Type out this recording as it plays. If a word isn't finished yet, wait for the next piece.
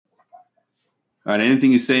All right,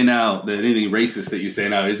 anything you say now, anything racist that you say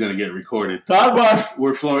now is going to get recorded. Todd Bush.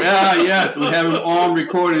 We're flowing. Yes, we have him on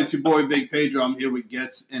recording. It's your boy, Big Pedro. I'm here with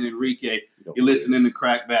Getz and Enrique. You're listening to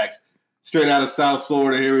Crackbacks. Straight out of South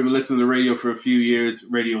Florida here. We've been listening to radio for a few years.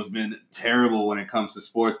 Radio has been terrible when it comes to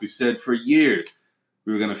sports. We've said for years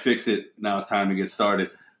we were going to fix it. Now it's time to get started.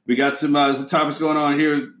 We got some topics going on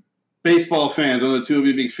here. Baseball fans, one of the two of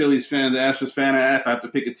you big Phillies fans, the Astros fan. If I have to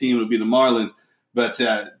pick a team, it would be the Marlins. But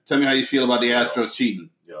tell me how you feel about the Astros cheating.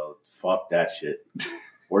 Yo, fuck that shit.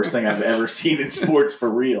 Worst thing I've ever seen in sports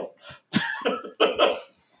for real.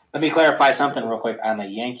 Let me clarify something real quick. I'm a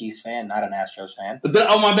Yankees fan, not an Astros fan.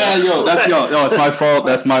 Oh, my bad, yo. That's it's my fault.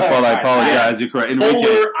 That's my fault. I apologize. You're correct.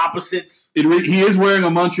 Polar opposites. He is wearing a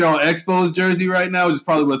Montreal Expos jersey right now, which is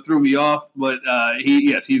probably what threw me off. But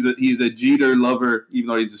he's a Jeter lover, even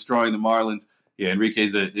though he's destroying the Marlins. Yeah, Enrique's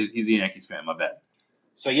he's a Yankees fan. My bad.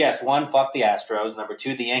 So, yes, one, fuck the Astros. Number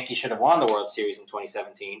two, the Yankees should have won the World Series in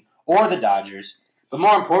 2017, or the Dodgers. But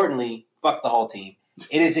more importantly, fuck the whole team.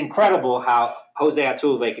 It is incredible how Jose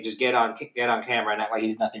Altuve could just get on camera and act like he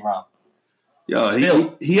did nothing wrong.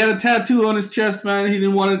 Yo, he had a tattoo on his chest, man. He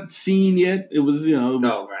didn't want it seen yet. It was,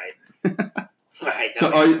 No, right. Right.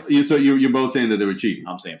 So you're both saying that they were cheating?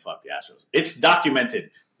 I'm saying fuck the Astros. It's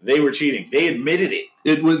documented. They were cheating. They admitted it.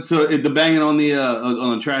 The banging on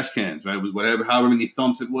the trash cans, right? It was however many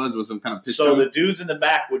thumps it was some kind of pitch. So the dudes in the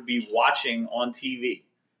back would be watching on TV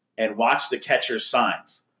and watch the catcher's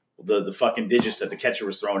signs, the fucking digits that the catcher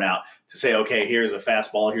was throwing out to say, okay, here's a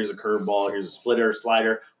fastball, here's a curveball, here's a splitter,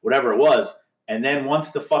 slider, whatever it was. And then once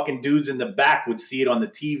the fucking dudes in the back would see it on the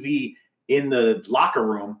TV in the locker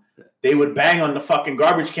room, they would bang on the fucking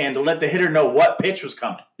garbage can to let the hitter know what pitch was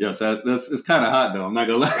coming. Yes, it's kind of hot though. I'm not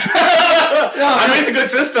gonna lie. I mean, it's a good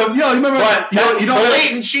system. Yo, you remember? But that's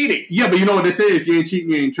blatant cheating. Yeah, but you know what they say: if you ain't cheating,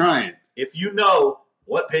 you ain't trying. If you know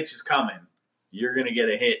what pitch is coming, you're gonna get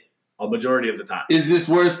a hit a majority of the time. Is this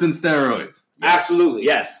worse than steroids? Yes. Absolutely.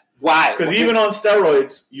 Yes. Why? Because even on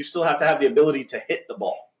steroids, you still have to have the ability to hit the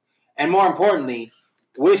ball. And more importantly,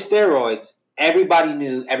 with steroids, everybody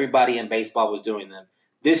knew everybody in baseball was doing them.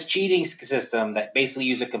 This cheating system that basically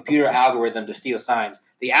used a computer algorithm to steal signs,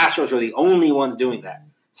 the Astros were the only ones doing that.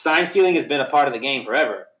 Sign stealing has been a part of the game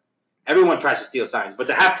forever. Everyone tries to steal signs. But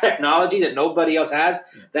to have technology that nobody else has,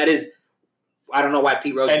 that is, I don't know why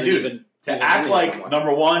Pete Rose isn't even... To act like,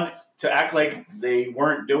 number one, to act like they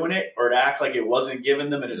weren't doing it or to act like it wasn't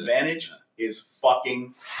giving them an advantage is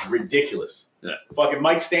fucking ridiculous. Yeah. Fucking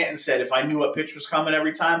Mike Stanton said if I knew what pitch was coming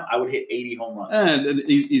every time, I would hit 80 home runs. And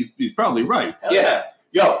he's probably right. Hell yeah.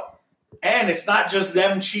 Yo, and it's not just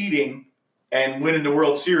them cheating and winning the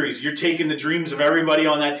World Series. You're taking the dreams of everybody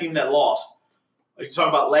on that team that lost. Like you talk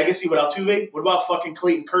about legacy with Altuve. What about fucking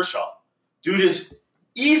Clayton Kershaw? Dude is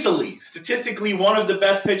easily, statistically, one of the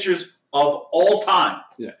best pitchers of all time.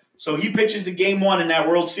 Yeah. So he pitches the game one in that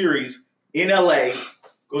World Series in LA,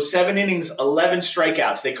 goes 7 innings, 11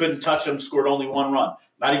 strikeouts. They couldn't touch him, scored only 1 run.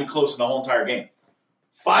 Not even close in the whole entire game.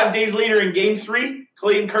 5 days later in game 3,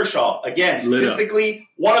 Clayton Kershaw, again, statistically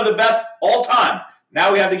one of the best all time.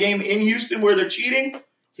 Now we have the game in Houston where they're cheating.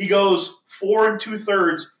 He goes 4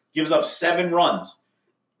 2/3, gives up 7 runs.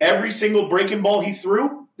 Every single breaking ball he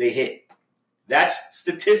threw, they hit. That's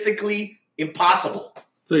statistically impossible.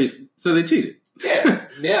 So they cheated. Yeah.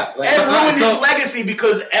 Yeah. And ruined his legacy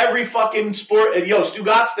because every fucking sport. Stu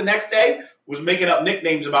Gatz the next day was making up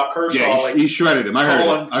nicknames about Kershaw. Yeah, he shredded him. I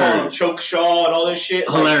heard him. Choke Shaw and all this shit.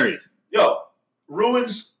 Hilarious.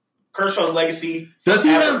 Ruins Kershaw's legacy. Does he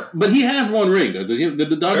have? But he has one ring. Does he? Did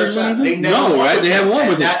the Dodgers win? They never no, right? They have one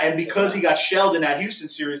with him. And because he got shelled in that Houston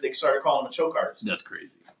series, they started calling him a choke artist. That's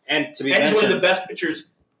crazy. And he's one of the best pitchers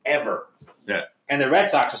ever. Yeah. And the Red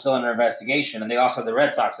Sox are still under investigation, and they also have the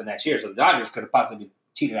Red Sox the next year, so the Dodgers could have possibly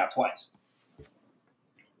cheated out twice.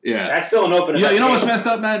 Yeah. That's still an open investigation. You know what's messed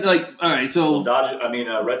up, man? Like, all right, so...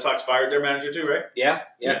 Red Sox fired their manager too, right? Yeah,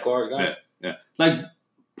 Cora's gone. Yeah. Like,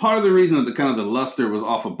 part of the reason that the luster was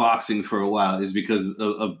off of boxing for a while is because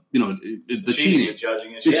of the cheating. The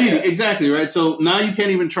judging. The cheating, exactly, right? So now you can't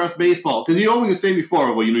even trust baseball. Because you always say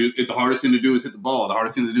before, the hardest thing to do is hit the ball. The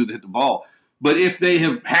hardest thing to do is hit the ball. But if they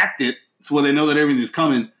have hacked it, so they know that everything's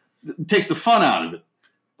coming, it takes the fun out of it.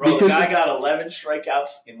 Bro, the guy got 11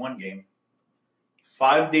 strikeouts in one game.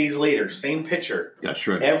 5 days later, same pitcher. Got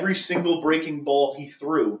shredded. Every single breaking ball he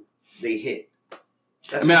threw, they hit.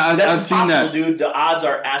 That's I've seen that, dude. The odds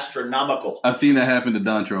are astronomical. I've seen that happen to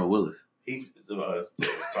Dontrell Willis. Talking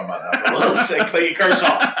about that. Willis and Clayton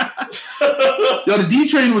Kershaw. Yo, the D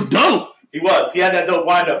Train was dope. He was. He had that dope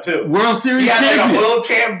windup too. World Series champion. He had like a Will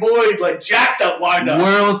Cam Boyd, jacked up windup.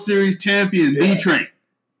 World Series champion, D Train.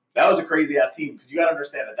 That was a crazy ass team because you got to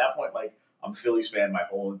understand at that point, I'm a Phillies fan my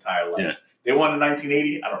whole entire life. Yeah. They won in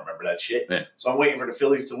 1980. I don't remember that shit. Yeah. So I'm waiting for the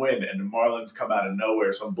Phillies to win, and the Marlins come out of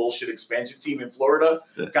nowhere. Some bullshit expansion team in Florida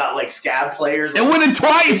got like scab players. And win it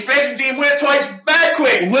twice. Expansion team win it twice, bad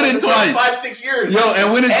quick. Win it twice. 5-6 years. Yo,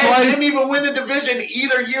 and win it twice. Didn't even win the division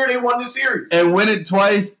either year they won the series. And win it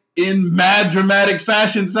twice in mad dramatic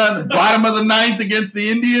fashion, son. Bottom of the ninth against the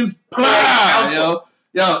Indians. Blah!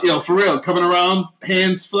 Yo, for real, coming around,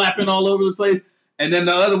 hands flapping all over the place. And then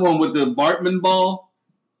the other one with the Bartman ball.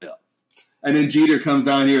 And then Jeter comes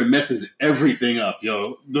down here and messes everything up,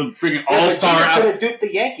 yo. The freaking all-star could have duped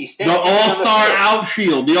the Yankees. The all-star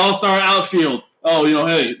outfield. Oh,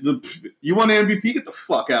 hey, you won the MVP? Get the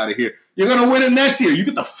fuck out of here. You're going to win it next year. You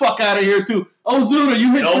get the fuck out of here, too. Ozuna,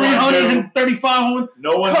 you hit 335 home.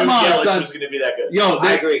 No one knew Yelich was going to be that good. Yo,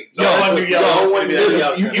 I agree. No one knew Yelich was going to be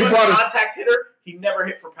that good. He was a brought contact hitter. He never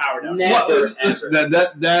hit for power down. Never,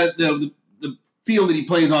 The field that he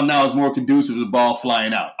plays on now is more conducive to the ball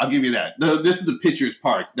flying out. I'll give you that. This is the pitcher's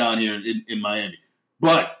park down here in Miami.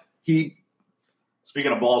 But he...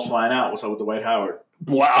 Speaking of balls flying out, what's up with Dwight Howard?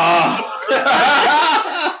 Wow.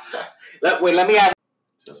 Let me add.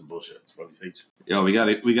 That's some bullshit. That's what he says. Yo, we got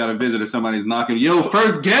a visitor. Somebody's knocking. Yo,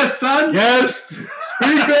 first guest, son. Guest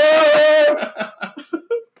speaker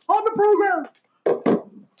on the program.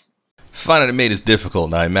 Finding it made it difficult.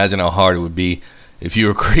 Now imagine how hard it would be if you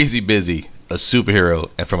were crazy busy, a superhero,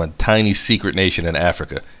 and from a tiny secret nation in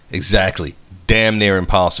Africa. Exactly. Damn near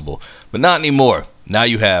impossible. But not anymore. Now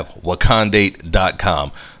you have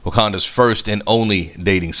Wakandate.com, Wakanda's first and only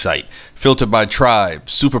dating site. Filtered by tribe,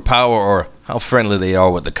 superpower, or how friendly they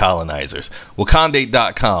are with the colonizers.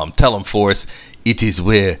 Wakandate.com. Tell them, Forrest, it is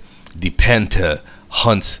where the panther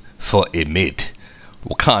hunts for a mate.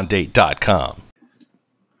 Wakandate.com.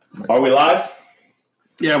 Are we live?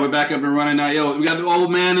 Yeah, we're back up and running now. Yo, we got the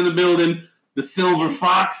old man in the building, the Silver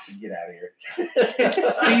Fox. Get out of here.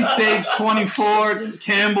 C-Sage 24,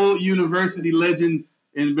 Campbell University legend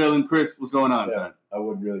in the building. Chris, what's going on, son? I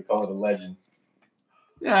wouldn't really call it a legend.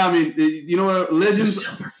 Yeah, I mean, you know what? Legends. The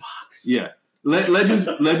Silver Fox. Yeah.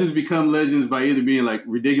 Legends become legends by either being like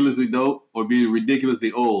ridiculously dope or being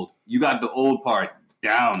ridiculously old. You got the old part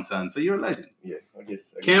down, son. So you're a legend. Yeah, I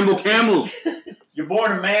guess. Campbell Camels. You're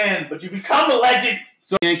born a man, but you become a legend.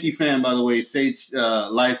 So Yankee fan, by the way, Sage,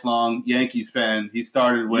 lifelong Yankees fan. He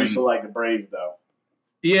started when. You used to like the Braves, though.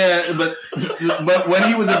 Yeah, but when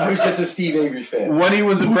he was I was just a Steve Avery fan. when he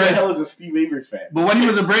was a Who the Braves, hell is a Steve Avery fan? but when he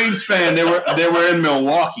was a Braves fan, they were in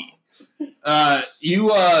Milwaukee.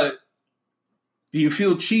 Do you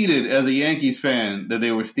feel cheated as a Yankees fan that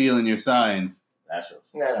they were stealing your signs? Astros.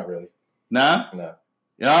 Nah, not really. Nah? No.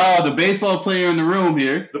 Oh, the baseball player in the room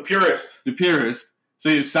here, The purist. the purist. So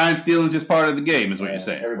your sign stealing is just part of the game, is what you're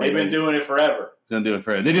saying. They've been doing it forever. It's gonna do it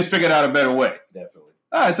for They just figured out a better way. Definitely.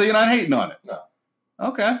 All right, so you're not hating on it. No.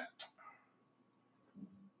 Okay.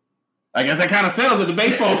 I guess that kind of settles it. The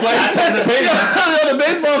baseball player said the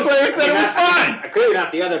baseball player said it was fine. Clearly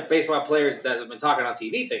not the other baseball players that have been talking on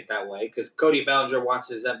TV think that way, because Cody Bellinger wants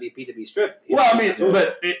his MVP to be stripped. Well, I mean,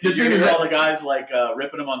 but the Did you thing is hear all that the guys like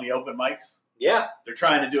ripping them on the open mics? Yeah. They're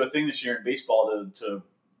trying to do a thing this year in baseball to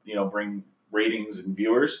bring ratings and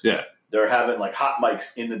viewers. Yeah. They're having like hot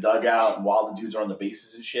mics in the dugout and while the dudes are on the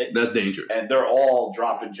bases and shit. that's dangerous. And they're all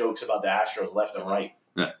dropping jokes about the Astros left and right.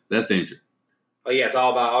 Yeah, that's dangerous. Oh, yeah, it's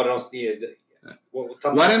all about,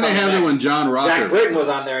 Why didn't they have it when John Rocker? Zach Britton was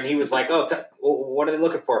on there, and he was like, what are they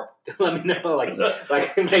looking for? Let me know.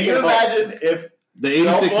 Can you imagine if the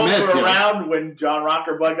 86 cell phones Mets were yeah. around when John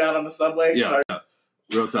Rocker bugged out on the subway? Yeah, Sorry, yeah.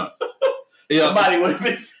 Real tough. Yeah. somebody would have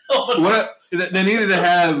been filming. They needed to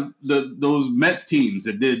have those Mets teams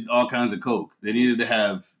that did all kinds of coke. They needed to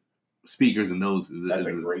have speakers in those. That's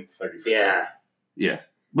a great 30. Yeah. Yeah,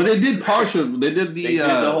 but they did partial. They did They did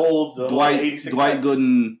the whole Dwight 86 Dwight Mets.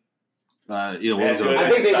 Gooden. What was it? I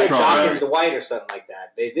think they did Strawberry. Doc and Dwight or something like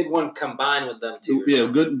that. They did one combined with them, too. Yeah,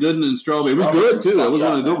 Gooden and Strawberry. It was Strawberry good too. was It was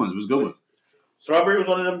one of the good fucked up, ones. It was a good one. Strawberry was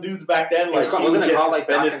one of them dudes back then. Like, he Wasn't would it get called, like,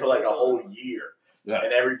 suspended Doc for like a and- whole year. Yeah.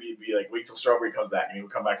 And everybody would be like, wait till Strawberry comes back. And he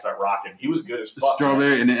would come back and start rocking. He was good as fuck.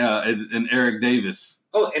 Strawberry and Eric Davis.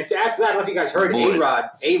 Oh, and to add to that, I don't know if you guys heard, Boys. A-Rod.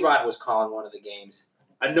 A-Rod was calling one of the games.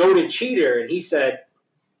 A noted cheater, and he said,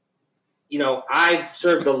 I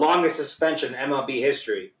served the longest suspension in MLB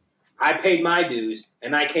history. I paid my dues,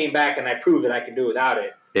 and I came back and I proved that I could do without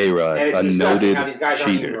it. A-Rod, And it's a disgusting noted how these guys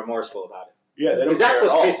aren't even cheater. remorseful about it. Yeah, they don't Because care that's at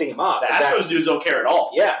all. what's pissing him off. The is that- Astros dudes don't care at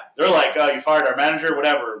all. Yeah. They're like, oh, you fired our manager,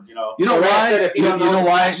 whatever. You know The rest why? said if You don't know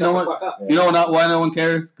why? shut You know the what? fuck up. You know why no one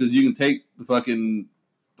cares? Because you can take the fucking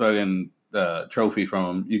trophy from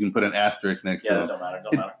him, you can put an asterisk next to Yeah, him. that don't matter.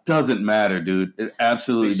 Don't It matter. doesn't matter, dude. It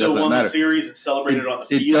absolutely They still doesn't won matter. the series and celebrated on the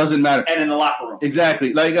field. It doesn't matter. And in the locker room.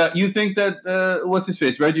 Exactly. Like, you think that, what's his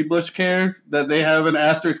face, Reggie Bush cares that they have an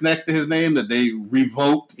asterisk next to his name, that they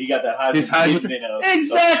revoked? He got that Heisman. His Heisman- hidden in a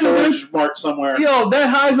Exactly, storage mark somewhere. Yo,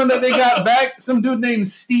 that Heisman that they got back, some dude named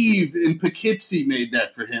Steve in Poughkeepsie made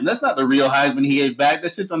that for him. That's not the real Heisman he gave back.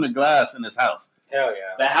 That shit's on the glass in his house. Hell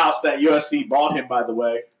yeah. The house that USC bought him, by the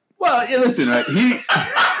way. Well, yeah, listen, right?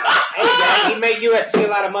 Hey, man, he made USC a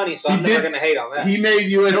lot of money, so He I'm never did. going to hate on that. He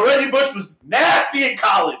made USC. Reggie Bush was nasty in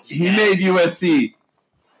college. He made USC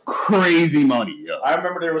crazy money, yo. I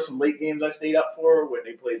remember there were some late games I stayed up for when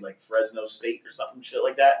they played like Fresno State or something shit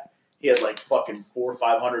like that. He had like fucking 400 or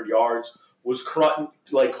 500 yards. Was crossing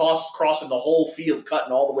the whole field,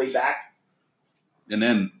 cutting all the way back. And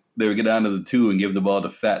then they would get down to the 2 and give the ball to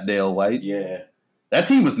Fat Dale White. Yeah, That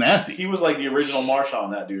team was nasty. he was like the original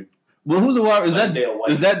Marshawn. That dude. Well, who's the wide? Is Fat Dale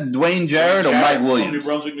White. that Dwayne Jarrett or Mike from Williams? New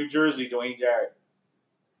Brunswick, New Jersey. Dwayne Jarrett.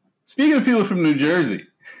 Speaking of people from New Jersey,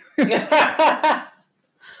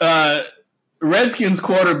 Redskins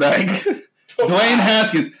quarterback Dwayne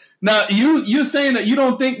Haskins. Now you're saying that you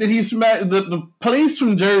don't think that he's from the place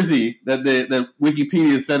from Jersey that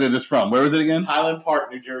Wikipedia said it is from. Where was it again? Highland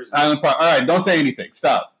Park, New Jersey. Highland Park. All right, don't say anything.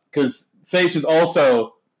 Stop, because Sage is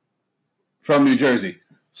also from New Jersey.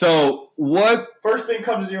 So what? First thing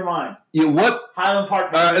comes to your mind. What? Highland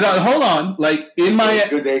Park. New Jersey. No, hold on. Like in Miami.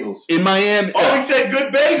 Good bagels. In Miami. Oh, he said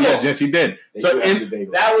good bagels. Yes, he did. They So do have in good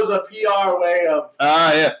bagels. That was a PR way of.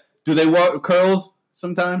 yeah. Do they walk curls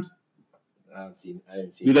sometimes? I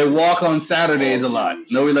didn't see. Do they walk on Saturdays a lot?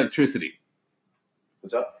 No electricity.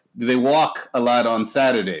 What's up? Do they walk a lot on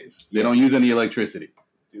Saturdays? They don't use any electricity.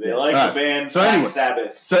 Do they like All the band So Black anyway.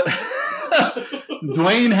 Sabbath? So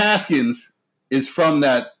Dwayne Haskins is from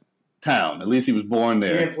that town. At least he was born He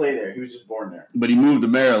there. didn't play there. He was just born there. But he moved to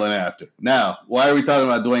Maryland after. Now, why are we talking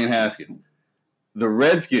about Dwayne Haskins? The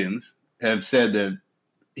Redskins have said that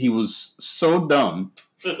he was so dumb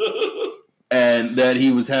and that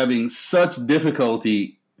he was having such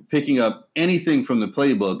difficulty picking up anything from the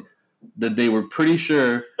playbook that they were pretty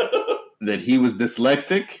sure that he was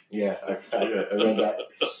dyslexic. Yeah, I read that.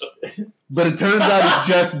 But it turns out it's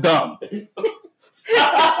just dumb.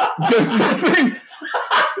 There's nothing.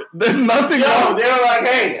 There's nothing Yo, wrong. they were like,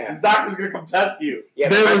 "Hey, this doctor's gonna come test you," Yeah,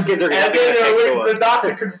 There the was- Redskins are and going then they were waiting to for the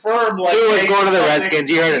doctor confirmed. Like, Tua was hey, going to the something- Redskins.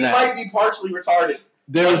 You heard it He now. might be partially retarded.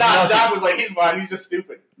 There But was Doc nothing. was like, "He's fine. He's just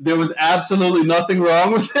stupid." There was absolutely nothing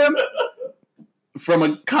wrong with him from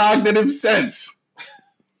a cognitive sense.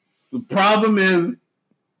 The problem is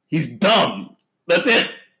he's dumb. That's it.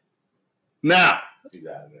 Now, He's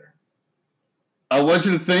out of there. I want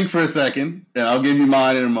you to think for a second, and I'll give you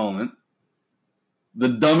mine in a moment. The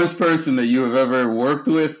dumbest person that you have ever worked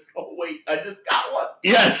with. Oh wait, I just got one.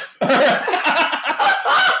 Yes.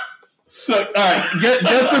 So, all right,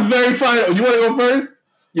 get some very final. You want to go first?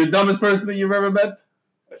 Your dumbest person that you've ever met?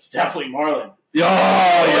 It's definitely Marlon. Oh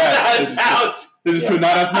yeah, Without a doubt. this is true. No,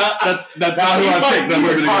 that's not Now, who he I might picked. be But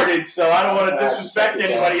we're gonna go. retarded, so I don't want to That's disrespect the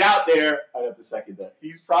second anybody out there. I'd have to second that.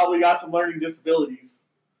 He's probably got some learning disabilities.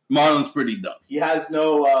 Marlon's pretty dumb. He has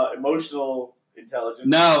no emotional intelligence.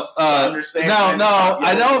 Now, to understand when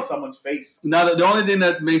I you look don't. at someone's face. Now, the only thing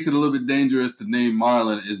that makes it a little bit dangerous to name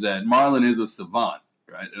Marlon is that Marlon is a savant,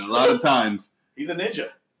 right? And a lot of times, He's a ninja.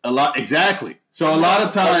 exactly. So a lot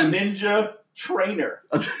of times, a ninja trainer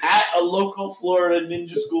at a local Florida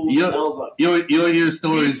ninja school tells us. you'll hear He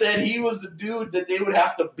stories, said he was the dude that they would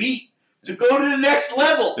have to beat to go to the next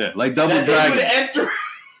level. yeah, like Double That they would Dragon. enter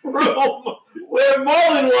a room where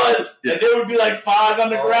Marlon was, Yeah. and there would be like 5 on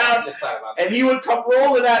the Oh, ground, just thought about and he would come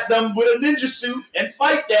rolling at them with a ninja suit and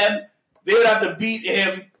fight them. They would have to beat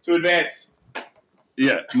him to advance.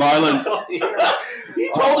 Yeah, Marlon. that. He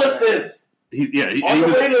told us this He on the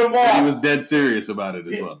way to the and mall. he was dead serious about it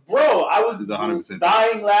as well. Bro, I was He's 100%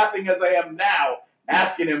 dying laughing as I am now,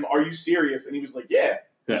 asking him, "Are you serious?" And he was like, "Yeah."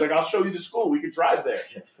 He was Yeah. like, "I'll show you the school. We could drive there."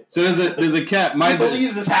 So there's a cat. He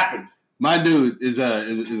believes this happened. My dude is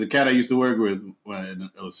a cat I used to work with when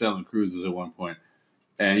I was selling cruises at one point,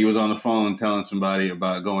 and he was on the phone telling somebody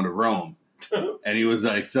about going to Rome, and he was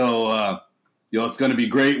like, "So, it's going to be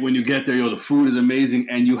great when you get there. The food is amazing,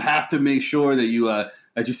 and you have to make sure that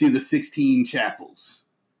you see the 16 chapels."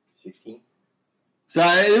 16. So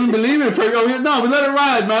I didn't believe it. No, we let it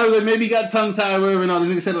ride, man. I was like, maybe he got tongue tied, whatever. No, this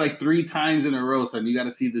nigga said it like 3 times in a row. So you got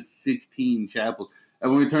to see the 16 chapels.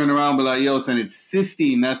 And when we turned around, be like, yo, son, it's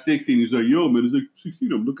 16, not 16. He's like, yo, man, it's like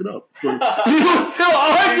 16. I'm looking up. So, he was still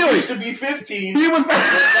It arguing. used to be 15. He was but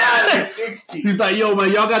now it's 16. He's like, yo,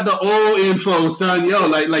 man, y'all got the old info, son. Yo,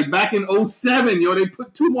 like back in 07, yo, they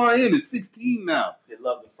put 2 more in. It's 16 now. They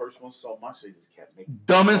love the first one so much they just kept making.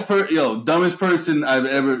 Dumbest person I've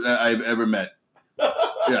ever met.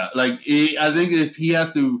 Yeah, like I think if he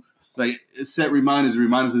has to like set reminders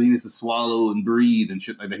that he needs to swallow and breathe and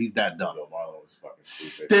shit like that, he's that dumb. Yo, Marlon was fucking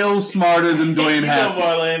stupid. Still smarter than Dwayne You know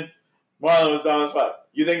Haskins. Marlon was dumb as fuck.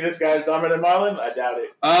 You think this guy's dumber than Marlon? I doubt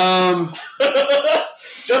it.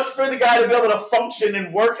 Just for the guy to be able to function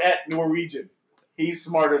and work at Norwegian, he's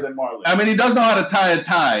smarter than Marlon. I mean, he does know how to tie a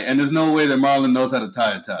tie, and there's no way that Marlon knows how to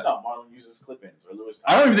tie a tie. No, Marlon uses clip-ins or Lewis.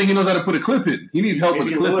 I don't even think he knows how to put a clip in. He needs help with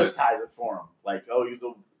Maybe the clip Lewis in. ties it for him. Like,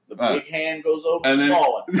 the Right. big hand goes over And the then-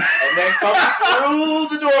 small one, and then comes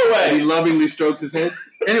through the And he doorway. lovingly strokes his head.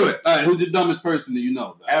 Anyway, all right, who's your dumbest person that you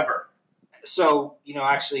know? Ever. So,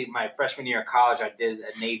 actually, my freshman year of college, I did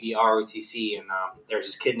a Navy ROTC, and there's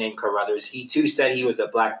this kid named Carruthers. He, too, said he was a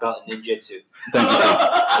black belt in ninjutsu.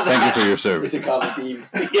 Thank you for your It's service. a common theme.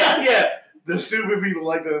 Yeah. The stupid people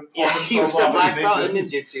like to. Yeah, he was a black belt in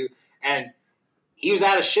ninjutsu, and he was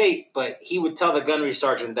out of shape, but he would tell the gunnery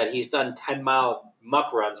sergeant that he's done 10-mile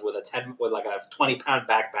muck runs with a 20-pound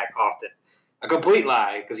backpack often. A complete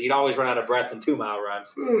lie, because he'd always run out of breath in 2-mile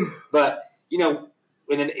runs. But, in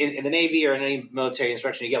the Navy or in any military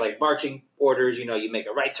instruction, you get like marching orders. You make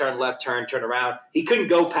a right turn, left turn, turn around. He couldn't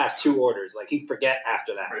go past 2 orders. Like, he'd forget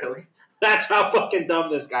after that. Really? That's how fucking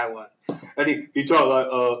dumb this guy was. And he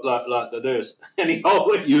talked like this. And he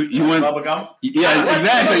always... You went, Bubba gum? yeah,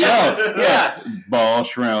 exactly, yo. Yeah. Ball,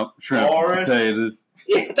 shrimp, Orange. potatoes.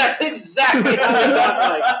 Yeah, that's exactly how he talked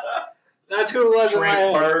like. That's who it was in my Shrimp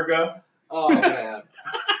head. burger. Oh, man.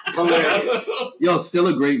 Hilarious. Yo, still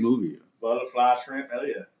a great movie. Butterfly shrimp. Hell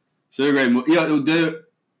yeah. Still a great movie. Yo,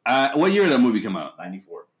 what year did that movie come out?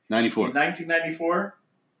 94. 94. In 1994,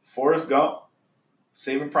 Forrest Gump,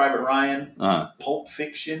 Saving Private Ryan, Pulp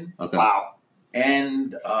Fiction, Okay. Wow.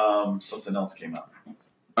 and something else came out.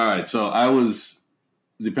 All right, so I was,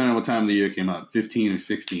 depending on what time of the year it came out, 15 or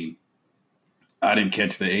 16. I didn't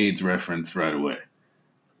catch the AIDS reference right away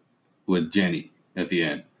with Jenny at the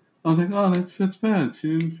end. I was like, oh, that's bad.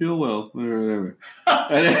 She didn't feel well, whatever.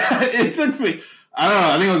 And it took me, I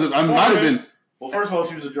don't know, I think I might have been. Well, first of all,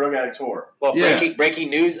 she was a drug addict whore. Well, Yeah. breaking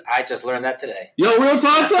news, I just learned that today. Yo, real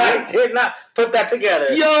talk, son? I did not put that together.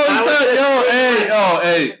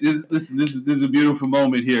 Hey, this is a beautiful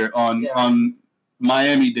moment here on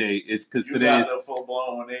Miami Day. It's because You today's got the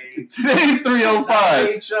full-blown AIDS. today's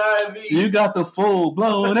 305. HIV. You got the full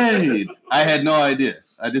blown AIDS. I had no idea.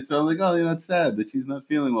 I just felt like, oh, that's sad that she's not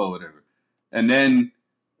feeling well, whatever. And then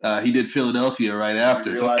he did Philadelphia right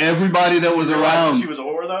after. So realized- everybody that was You realize that around. She was a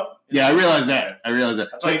whore, though? Yeah, I realized that.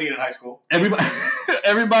 That's all you need in high school.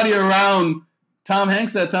 Everybody around Tom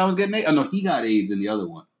Hanks that time was getting AIDS. Oh, no, he got AIDS in the other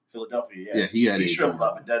one. Philadelphia, Yeah, he had AIDS. shriveled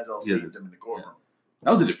up and Denzel Yeah. saved him in the courtroom.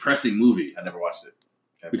 That was a depressing movie I never watched it.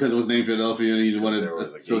 because it was named Philadelphia and he wanted There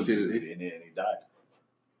was a associated game AIDS. and he died.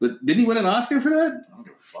 But didn't he win an Oscar for that? I don't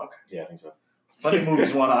give a fuck. Yeah, I think so. Plenty of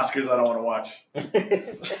movies won Oscars I don't want to watch.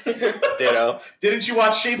 Ditto. Didn't you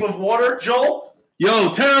watch Shape of Water, Joel?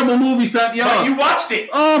 Yo, terrible movie, son. Yo. But you watched it.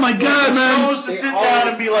 Oh my God, You man. chose to sit down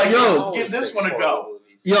and be like, Yo. let's give this one a go.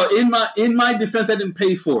 Yo, in my defense, I didn't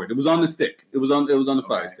pay for it. It was on the stick. It was on the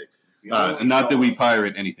Fire Okay. Stick. It's the only one Not that we chose.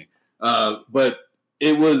 pirate anything. But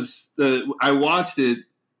it was I watched it,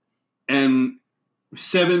 and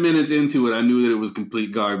 7 minutes into it, I knew that it was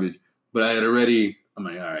complete garbage. But I had already. I'm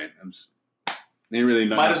like, all right, ain't really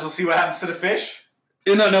Might nothing. as well see what happens to the fish.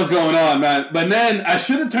 Ain't nothing else going on, man. But then I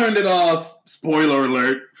should have turned it off. Spoiler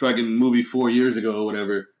alert! Fucking movie 4 years ago or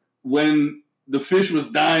whatever. When the fish was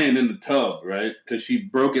dying in the tub, right? Because she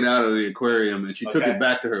broke it out of the aquarium and she took Okay. it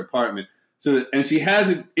back to her apartment. So and she has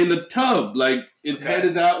it in the tub, like its Okay. head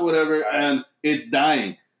is out, whatever, Right. and it's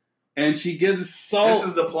dying. And she gets salt. This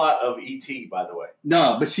is the plot of E.T., by the way.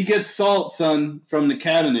 No, but she gets salt, son, from the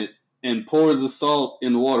cabinet and pours the salt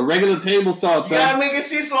in the water. Regular table salt, You son. gotta make it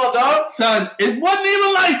sea salt, dog. Son, it wasn't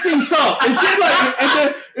even like sea salt. And she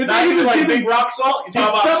like, Not even like big rock salt. You're talking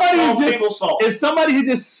about somebody small just- table salt. if somebody had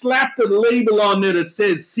just slapped a label on there that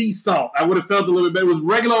says sea salt, I would have felt a little bit better. It was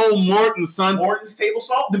regular old Morton, son. Morton's table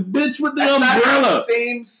salt. The bitch with the That's not the umbrella.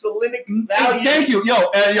 same salinic Hey, value. thank you,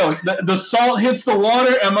 the salt hits the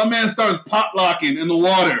water, and my man starts pop locking in the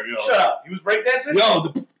water, yo. Shut up. He was breakdancing?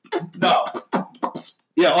 No.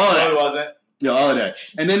 all No, that, he wasn't. all of that,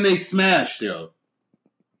 and then they smashed, yo.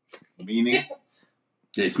 Meaning?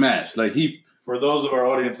 They smashed, like he For those of our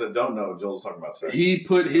audience that don't know, Joel's talking about sex. He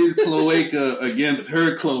put his cloaca against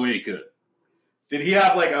her cloaca. Did he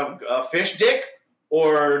have like a fish dick,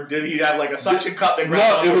 or did he have like a suction cup? That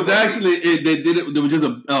No, it was actually they did it. There was just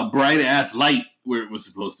a bright ass light where it was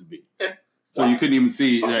supposed to be, so you couldn't even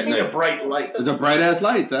see that. A bright light. It's a bright ass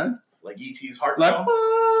light, son. Like E.T.'s heart. Like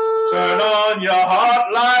turn on your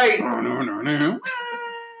heart light.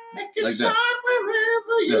 Make it Like shine that.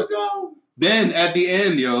 wherever you go. Then at the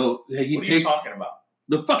end, yo, he What are you takes talking about?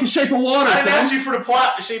 the fucking Shape of Water. I didn't son. ask you for the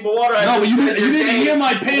plot, The Shape of Water. No, but you need to hear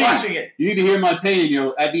my pain. Watching it. You need to hear my pain,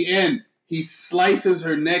 yo. At the end, he slices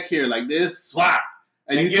her neck here like this, swat,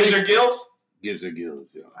 And gives her gills? Gives her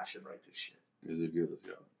gills, yo. I should write this shit. Gives her gills,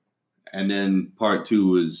 yo. And then part 2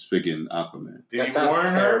 was freaking Aquaman. Did That he sounds warn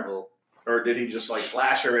her? terrible. Or did he just like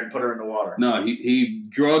slash her and put her in the water? No, he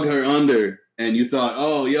drug her under, and you thought,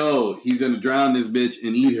 oh, yo, he's gonna drown this bitch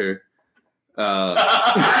and eat her.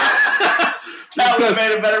 That would have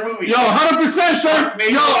made a better movie. Yo, 100%, sir.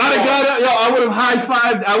 Maybe Yo, I'd have got it. Yo, I would have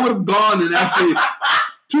high-fived. I would have gone and actually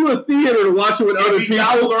to a theater to watch it with other He people.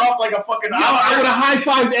 gobbled her up like a fucking Yo, I would have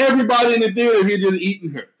high-fived everybody in the theater if he had just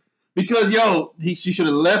eaten her. Because, yo, she should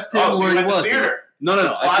have left him Oh, so where you he went to was. theater. No. I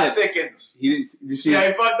Plot said thickens. he didn't. You see, Yeah,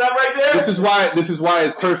 he fucked up right there. this is why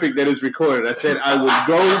it's perfect that it's recorded. I said I would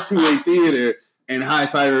go to a theater and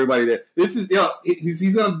high-five everybody there. This is, yo,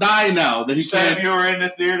 he's gonna die now that he Said can't. if you were in the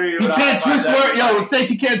theater, you He would can't twist words. Yo, words. Sage,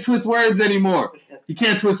 he can't twist words anymore. He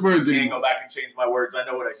can't twist words You can't anymore. go back and change my words. I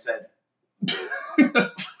know what I said.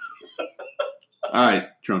 All right,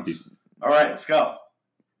 Trumpy. All right, let's go.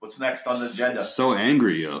 What's next on the agenda? So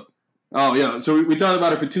angry, yo. Oh, yeah. So we talked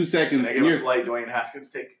about it for 2 seconds. Can I and give a you're- slight Dwayne Haskins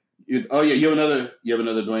take? you have another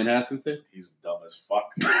Dwayne Haskins thing? He's dumb as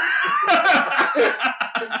fuck.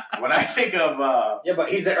 When I think of Yeah, but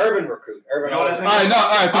he's an urban recruit. Urban. You know what I think? All right, no, all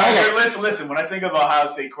right. So all hold right, on. listen. When I think of Ohio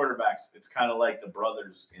State quarterbacks, it's kind of like the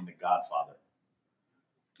brothers in The Godfather.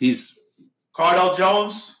 He's Cardell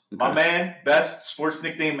Jones, my Okay. man, best sports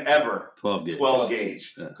nickname ever, 12 gauge. 12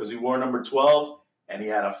 gauge, Yeah. because he wore number 12 and he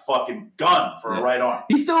had a fucking gun for a right arm.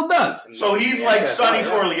 He still does. So he's Yeah, like that's Sonny right.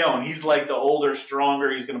 Corleone. He's like the older,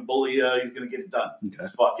 stronger. He's going to bully you. He's going to get it done. Okay.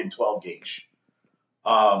 It's fucking 12 gauge.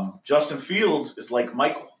 Justin Fields is like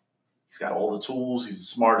Michael. He's got all the tools. He's the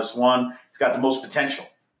smartest one. He's got the most potential.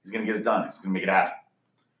 He's going to get it done. He's going to make it happen.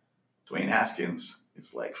 Dwayne Haskins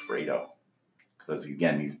is like Fredo. Because,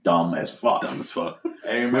 again, he's dumb as fuck. Dumb as fuck.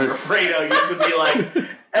 And remember, Fredo used to be like,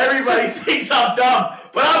 everybody thinks I'm dumb,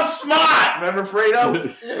 but I'm smart. Remember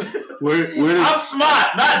Fredo? Where I'm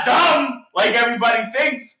smart, not dumb, like everybody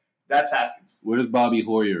thinks. That's Haskins. does Bobby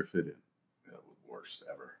Hoyer fit in? Worst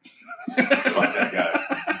ever. Fuck that guy.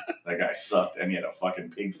 That guy sucked, and he had a fucking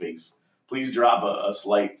pig face. Please drop a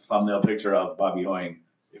slight thumbnail picture of Bobby Hoying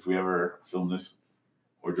if we ever film this,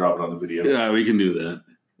 or drop it on the video. Yeah, we can do that.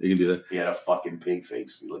 We can do that. He had a fucking pig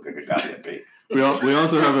face. He looked like a goddamn pig. We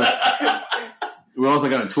also have we also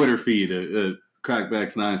got a Twitter feed,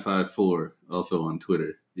 Crackbacks954, also on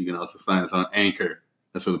Twitter. You can also find us on Anchor.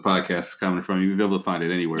 That's where the podcast is coming from. You'll be able to find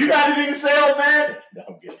it anywhere. You got anything to say, old man? No,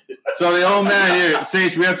 I'm good. So the old man here,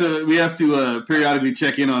 Sage, we have to periodically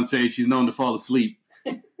check in on Sage. He's known to fall asleep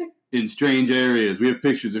in strange areas. We have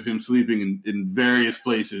pictures of him sleeping in various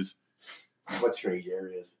places. What strange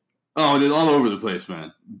areas? Oh, they're all over the place,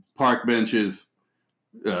 man. Park benches,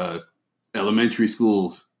 elementary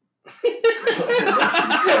schools,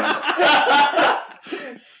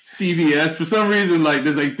 CVS. For some reason, like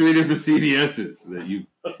there's like 3 different CVSs that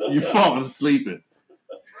you fall asleep in.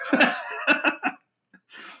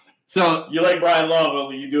 So You like Brian Long,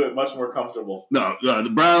 only you do it much more comfortable. no, the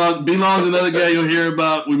Brian B-Long's another guy you'll hear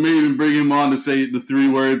about. We may even bring him on to say the 3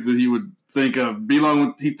 words that he would think of.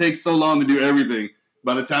 B-Long, he takes so long to do everything.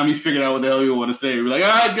 By the time he figured out what the hell you want to say, we're like, all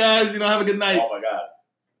right, guys, have a good night. Oh my god,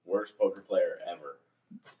 worst poker player ever.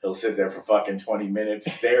 He'll sit there for fucking 20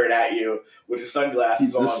 minutes staring at you with his sunglasses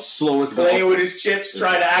He's the on, slowest playing golfer. with his chips,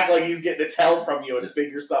 trying to act like he's getting a tell from you and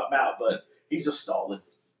figure something out, but he's just stalling.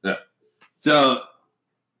 So,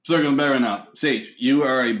 circling back right now, Sage, you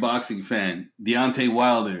are a boxing fan. Deontay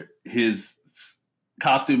Wilder, his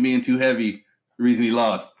costume being too heavy, the reason he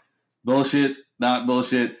lost. Bullshit, not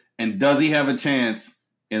bullshit. And does he have a chance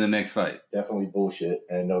in the next fight? Definitely bullshit,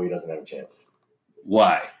 and no, he doesn't have a chance.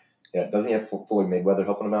 Why? Yeah, doesn't he have Floyd Mayweather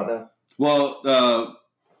helping him out now? Well,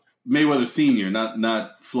 Mayweather Sr.,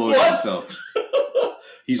 not Floyd What? himself.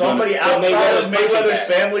 He's Somebody So outside Mayweather's of punching Mayweather's bag.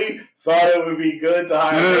 family thought it would be good to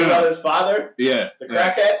hire No. Mayweather's father, yeah. the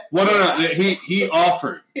crackhead. Well, no. He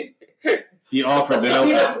offered. He offered to You help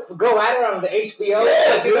see out. them go at it on the HBO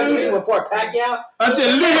Yeah, like they done dude. before Pacquiao? I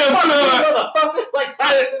said, look at Floyd. Motherfucker, like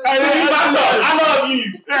Tyler. I love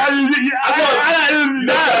you. You know who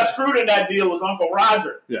got screwed in that deal was Uncle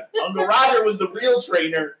Roger. Yeah. Uncle Roger was the real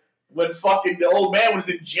trainer when fucking the old man was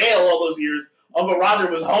in jail all those years. Uncle Roger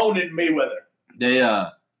was honing Mayweather. They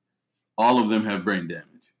all of them have brain damage.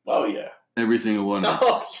 Oh yeah. Every single one of them.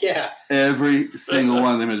 Oh yeah. Every single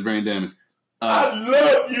one of them has brain damage. I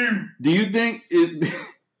love you, Do you think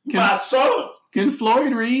my son. can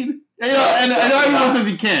Floyd read? Yeah, and everyone says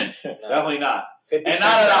he can. Definitely not. 50 And Cent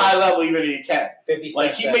not at a said- high level, even if he can. 50 Cent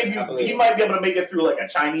Like said, he might be able to make it through like a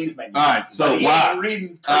Chinese menu. All right, so but he wow. ain't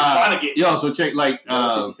reading Vonnegut. Yo, so check like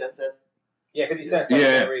 50 Cent said? Yeah, 50 Cent said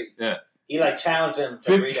Yeah, he can read. yeah. He like challenged him to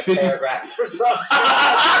 50 read a paragraph or something.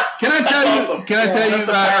 Can I tell you? Awesome. Can I tell you Just a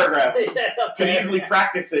about paragraph. Could easily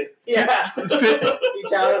practice it. Yeah. He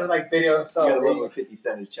challenged him to like video You himself. gotta love when 50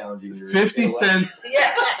 Cent is challenging your 50 intellect. cents?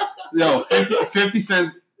 Yeah. Yo, 50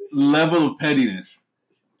 cents level of pettiness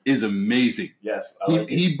is amazing. Yes, I like it.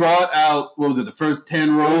 He brought out, what was it, the first 10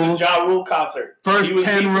 It was rolls? a Ja Rule concert. First He was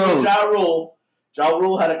 10 beefing with rows. Ja Rule. Ja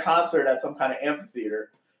Rule had a concert at some kind of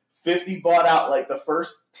amphitheater. 50 bought out like the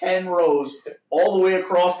first 10 rows all the way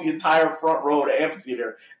across the entire front row of the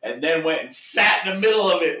amphitheater, and then went and sat in the middle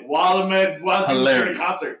of it while the he was doing Hilarious. the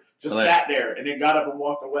concert. Just Hilarious. sat there and then got up and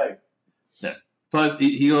walked away. Plus,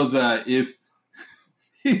 he goes, if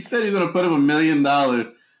he said he's going to put up $1 million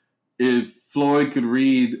if Floyd could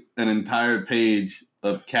read an entire page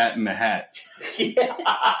of Cat in the Hat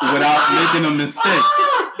without making a mistake.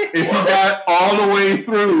 If he got all the way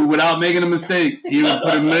through without making a mistake, he would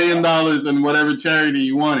put $1 million in whatever charity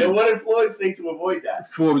he wanted. And what did Floyd say to avoid that?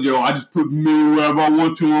 For I just put me wherever I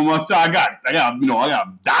want to on my side. I got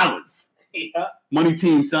dollars. Yeah. Money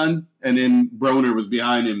team, son. And then Broner was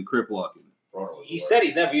behind him, crip walking. He said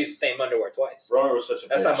he's never used the same underwear twice. Broner was such a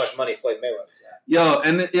That's bitch. how much money Floyd Mayweather's got. Yo,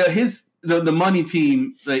 and the money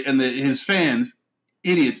team and his fans,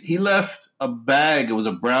 idiots. He left a bag. It was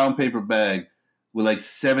a brown paper bag with like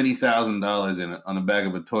 $70,000 in it on the back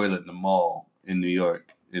of a toilet in the mall in New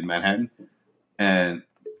York, in Manhattan, and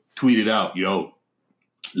tweeted out, "Yo,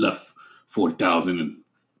 left 40,000 in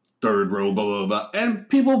third row, blah blah blah," and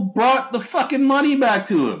people brought the fucking money back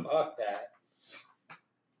to him. Fuck that.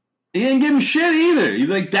 He didn't give him shit either. He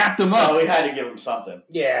like dapped him up. No, he had to give him something.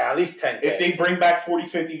 Yeah, at least 10K. If they bring back 40,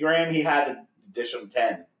 50 grand, he had to dish him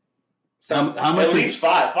 10. How At much? least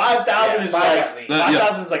 5. 5,000 is five like at least.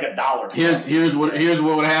 5,000 is like $1. Here's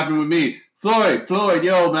what would happen with me. Floyd,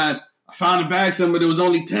 yo, man, I found the bag somewhere. There was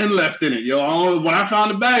only 10 left in it. Yo, when I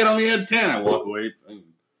found the bag, it only had 10. I walk away.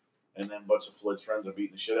 And then a bunch of Floyd's friends are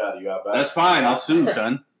beating the shit out of you out back. That's fine. I'll sue,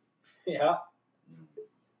 son. Yeah.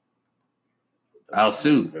 I'll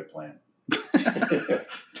sue. Good plan.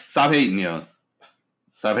 Stop hating, yo.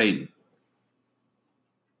 Stop hating.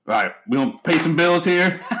 All right, we gonna pay some bills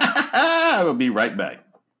here. We'll be right back.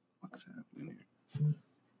 What's happening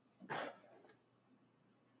here?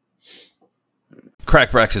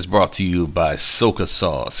 Crackbacks is brought to you by Soca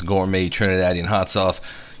Sauce, gourmet Trinidadian hot sauce.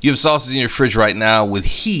 You have sauces in your fridge right now with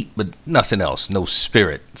heat, but nothing else, no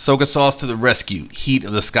spirit. Soca Sauce to the rescue. Heat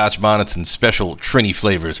of the Scotch bonnets and special Trini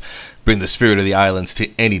flavors. Bring the spirit of the islands to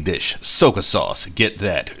any dish. Soca Sauce. Get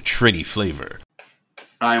that Trini flavor.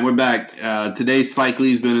 All right, we're back. Today, Spike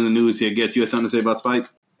Lee's been in the news here. Gets you have something to say about Spike?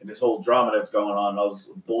 And this whole drama that's going on, all this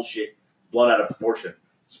bullshit blown out of proportion.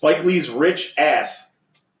 Spike Lee's rich ass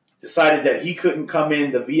decided that he couldn't come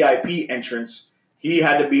in the VIP entrance. He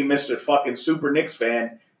had to be Mr. fucking Super Knicks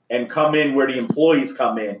fan and come in where the employees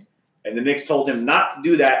come in. And the Knicks told him not to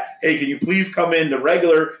do that. Hey, can you please come in the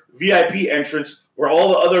regular VIP entrance where all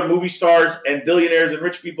the other movie stars and billionaires and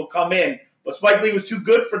rich people come in? But Spike Lee was too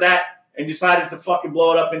good for that and decided to fucking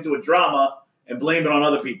blow it up into a drama and blame it on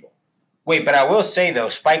other people. Wait, but I will say, though,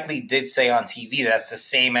 Spike Lee did say on TV that's the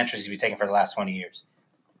same entrance he's been taking for the last 20 years.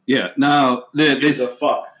 Yeah. Now, It's a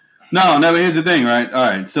fuck. No, but here's the thing, right? All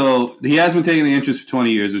right. So he has been taking the interest for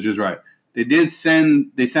 20 years, which is right. They sent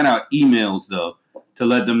out emails, though, to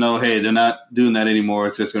let them know, hey, they're not doing that anymore.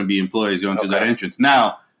 It's just going to be employees going through that entrance.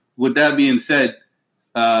 Now, with that being said,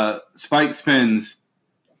 Spike spends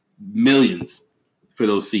millions for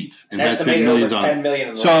those seats and has spent Estimated over millions on $10 it. million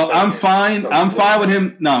in the So last I'm 30 fine. I'm fine with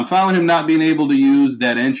him. No, I'm fine with him not being able to use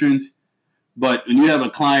that entrance. But when you have a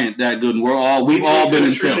client that good, and we've all been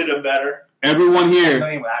in sales. Treated him better. Everyone years. $10 here,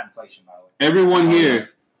 million without inflation, by the way. everyone here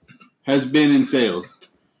has been in sales.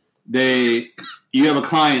 You have a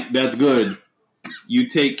client that's good. You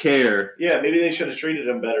take care. Yeah, maybe they should have treated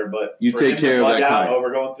him better, but You for take him to care of bug that out client.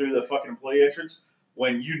 over going through the fucking employee entrance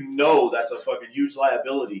when you know that's a fucking huge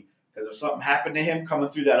liability. Because if something happened to him coming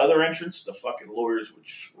through that other entrance, the fucking lawyers would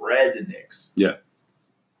shred the Knicks.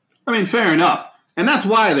 I mean, fair enough. And that's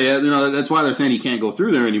why that's why they're saying he can't go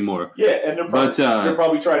through there anymore. Yeah, and they're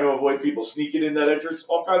probably trying to avoid people sneaking in that entrance,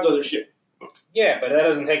 all kinds of other shit. Yeah, but that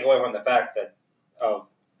doesn't take away from the fact that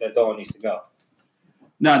Dolan needs to go.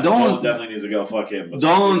 Now, Dolan definitely needs to go. Fuck him.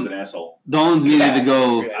 Dolan's an asshole. Dolan's needed to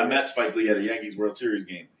go. I met Spike Lee at a Yankees World Series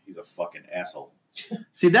game. He's a fucking asshole.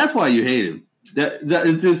 See, that's why you hate him.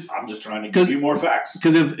 It's just, I'm just trying to give you more facts.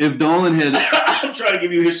 Because if Dolan had... I'm trying to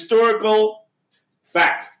give you historical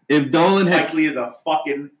facts. If Dolan had... Spike Lee is a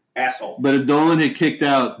fucking asshole. But if Dolan had kicked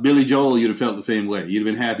out Billy Joel, you'd have felt the same way. You'd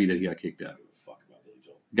have been happy that he got kicked out. Fuck about Billy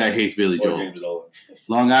Joel. Guy hates Billy Or Joel. James Dolan.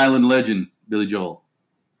 Long Island legend, Billy Joel.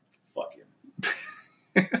 Fuck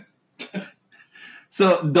him.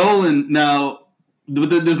 So Dolan now,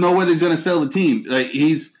 there's no way he's going to sell the team. Like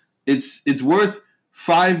it's worth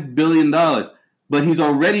 $5 billion, but he's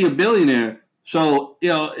already a billionaire. So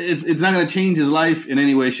it's not going to change his life in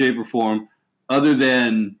any way, shape, or form, other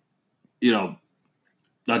than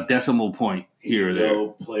a decimal point here or there.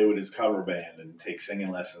 Go play with his cover band and take singing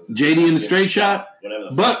lessons. JD in the straight shot, whatever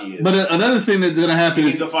the fuck he is. But another thing that's going to happen he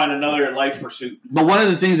needs to find another life pursuit. But one of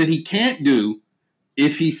the things that he can't do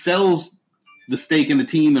if he sells the stake in the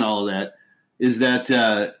team and all of that is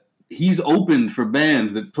that he's open for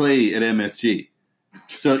bands that play at MSG.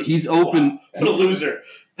 So he's open. What a loser.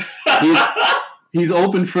 He's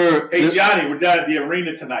open for. Hey Johnny, we're down at the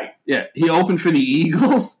arena tonight. Yeah, he opened for the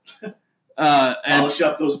Eagles. And polish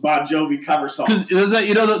up those Bon Jovi cover songs. Because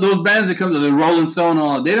those bands that come to the Rolling Stone and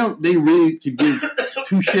all, they really could give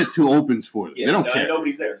two shits who opens for them. Yeah, they don't care.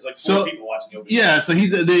 Nobody's there. There's like four people watching the opening. Yeah, so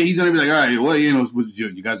he's gonna be like, all right, well,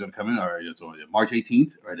 you guys gonna come in? All right, so March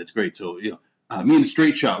 18th. All right, that's great. So me and the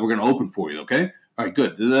Straight Shot, we're gonna open for you. Okay. All right,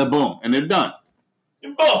 good. Boom, and they're done.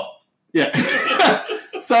 And boom. Yeah.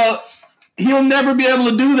 So he'll never be able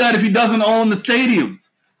to do that if he doesn't own the stadium.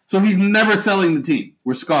 So he's never selling the team.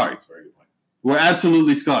 We're scarred. That's a very good point. We're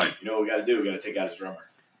absolutely scarred. You know what we got to do? We got to take out his drummer.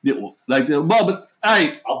 Yeah, but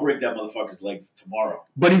I'll break that motherfucker's legs tomorrow.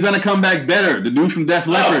 But he's gonna come back better. The dude from Def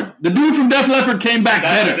Leppard. The dude from Def Leppard came back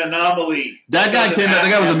That's better. an anomaly. That guy came back.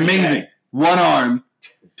 That guy was amazing. One arm,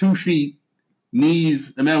 2 feet,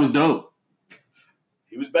 knees. The man was dope.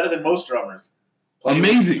 He was better than most drummers.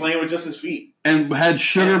 Amazing. Playing with just his feet. And had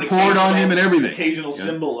sugar poured on him and everything. Occasional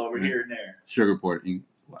symbol over here and there. Sugar poured.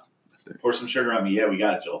 Wow. Pour some sugar on me. Yeah, we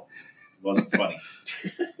got it, Joel. It wasn't funny.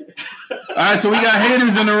 All right, so we got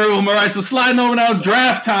haters in the room. All right, so sliding over now, it's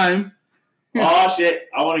draft time. Oh, shit.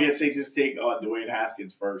 I want to get Sage's take on Dwayne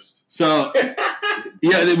Haskins first. So,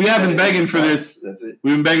 yeah, we have been begging for this. That's it.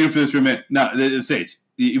 We've been begging for this for a minute. No, Sage,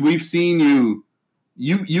 we've seen you.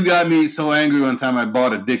 You got me so angry one time I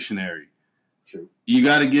bought a dictionary. True. You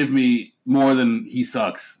got to give me more than he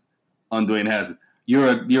sucks on Dwayne Haskins.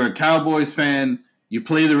 You're a Cowboys fan. You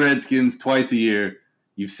play the Redskins twice a year.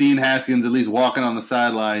 You've seen Haskins at least walking on the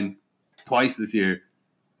sideline twice this year.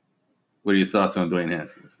 What are your thoughts on Dwayne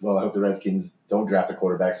Haskins? Well, I hope the Redskins don't draft a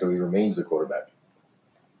quarterback so he remains the quarterback.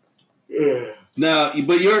 Now,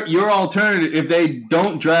 but your alternative, if they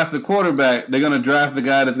don't draft the quarterback, they're going to draft the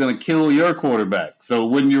guy that's going to kill your quarterback. So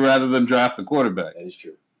wouldn't you rather them draft the quarterback? That is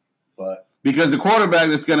true. But because the quarterback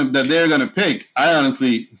that they're going to pick, I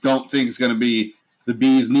honestly don't think it's going to be the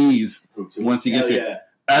bee's knees once he gets it. Yeah.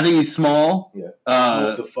 I think he's small. Yeah.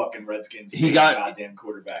 The fucking Redskins. He got goddamn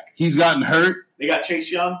quarterback. He's gotten hurt. They got Chase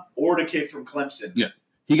Young or the kid from Clemson. Yeah.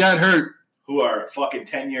 He got hurt. Who are fucking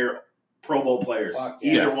 10-year Pro Bowl players.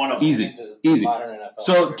 Yeah. Either one of them. Easy.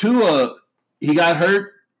 So Tua, he got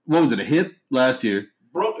hurt. What was it? A hip last year.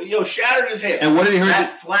 Shattered his hip. And what did he hurt?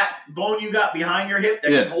 That flat bone you got behind your hip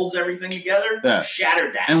that holds everything together. Yeah.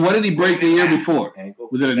 Shattered that. And what did he break the year before? Ankle.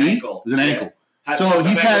 Was it a knee? Ankle. It was an ankle. Yeah. So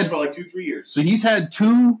he's had for like 2-3 years. So he's had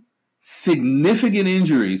 2 significant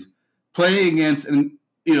injuries playing against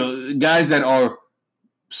guys that are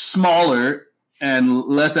smaller and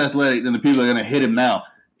less athletic than the people that are going to hit him now.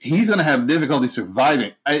 He's going to have difficulty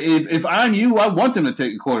surviving. If I'm you, I want them to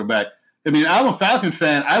take a quarterback. I mean, I'm a Falcon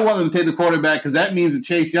fan. I want them to take the quarterback because that means that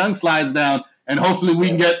Chase Young slides down and hopefully we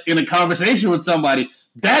can get in a conversation with somebody.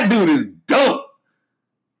 That dude is dope.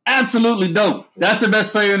 Absolutely dope. That's the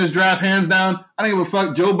best player in this draft, hands down. I don't give a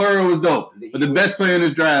fuck. Joe Burrow was dope. But the best player in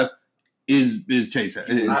this draft is Chase. I would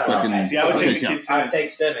take Simmons. I would take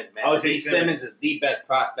Simmons, man. Simmons is the best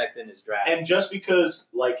prospect in this draft. And just because,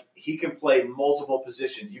 he can play multiple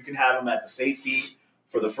positions, you can have him at the safety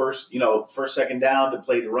for the first, second down to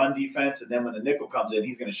play the run defense, and then when the nickel comes in,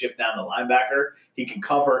 he's going to shift down to linebacker. He can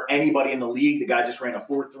cover anybody in the league. The guy just ran a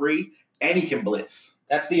 4.3, and he can blitz.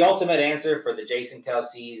 That's the ultimate answer for the Jason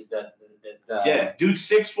Kelce's. Dude,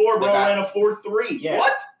 6'4", bro, ran a 4.3. Yeah.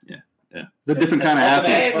 What? Yeah. Yeah, it's a different kind of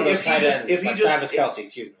athlete. For those If he tight just- ends, if he like just- Travis Kelce,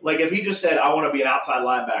 excuse me. Like, if he just said, I want to be an outside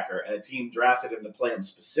linebacker, and a team drafted him to play him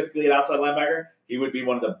specifically at outside linebacker, he would be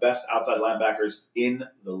one of the best outside linebackers in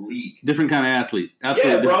the league. Different kind of athlete.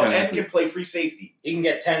 Absolutely Yeah, different bro, kind of and athlete. can play free safety. He can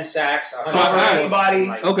get 10 sacks, 100 Cover tackles, anybody.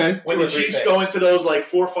 like, Okay. When 2 the or 3 Chiefs picks. go into those, like,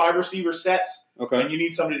 4-5 receiver sets, Okay. and you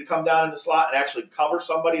need somebody to come down in the slot and actually cover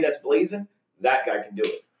somebody that's blazing, that guy can do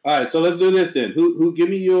it. All right, so let's do this then. Who? Give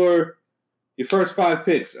me your first 5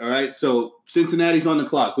 picks. All right. So Cincinnati's on the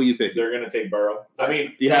clock. Who you picking? They're going to take Burrow. I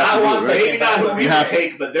mean, You have to do it, right? maybe not who we You would have to.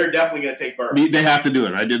 take, but they're definitely going to take Burrow. They have to do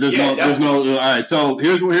it, right? There's Yeah, no. All right. So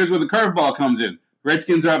here's where the curveball comes in.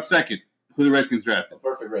 Redskins are up second. Who the Redskins drafted? The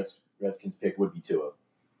perfect Redskins pick would be Tua.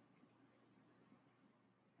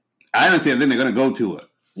 I honestly think they're going to go to it.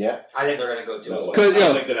 Yeah, I think they're going to go to it. I 'Cause,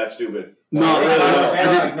 don't think that that's stupid. No,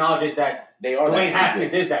 Everyone acknowledges that they are. Dwayne that Haskins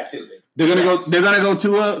season. is that stupid. they're going to Yes. go. They're going to go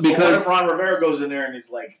to it But what because. if Ron Rivera goes in there and he's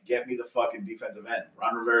like, get me the fucking defensive end?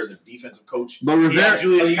 Ron Rivera is a defensive coach. But He Rivera, had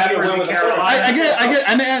Julius Oh, you Peppers get away in with the Carolina. I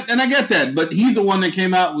get, and I get that. But he's the one that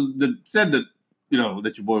came out with said that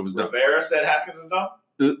that your boy was dumb. Rivera said Haskins is dumb.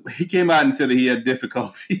 He came out and said that he had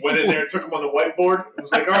difficulty. Went in there and took him on the whiteboard. It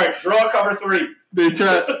was like, all right, draw cover 3. They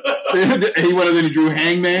tried. He went in and drew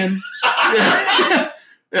Hangman.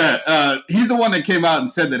 Yeah, he's the one that came out and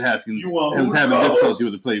said that Haskins You want was having who knows? difficulty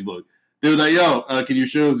with the playbook. They were like, "Yo, can you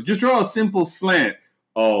show us? Just draw a simple slant."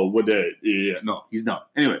 Oh, what that? Yeah, no, he's done.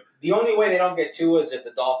 Anyway, The only way they don't get Tua is if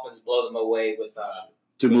the Dolphins blow them away with,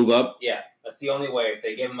 to move up. yeah, that's the only way. If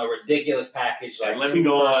they give them a ridiculous package, like And let 2 me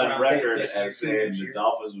go on first-round picks record this year, as 2 saying next the year.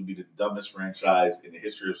 Dolphins would be the dumbest franchise in the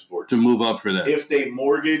history of sports. To move up for that. If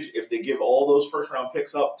they give all those first-round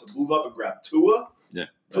picks up to move up and grab Tua, Yeah.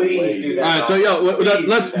 Please do that. All right, so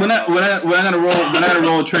let's we're not gonna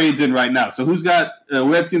roll trades in right now. So who's got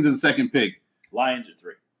Redskins in second pick? Lions are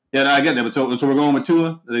 3. Yeah, I get that. But so we're going with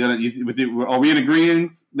Tua. Are we in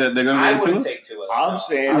agreement that they're I gonna go wouldn't Tua? take Tua. I'm no.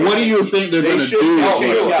 saying- What do you think they're They gonna should do? go with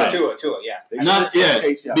Chase Tua? Young. Tua, yeah. They Not should yet,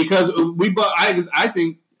 Chase Young. because I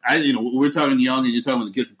think we're talking Young and you're talking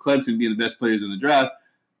about the kid from Clemson being the best players in the draft.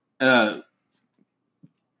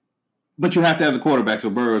 But you have to have the quarterback, so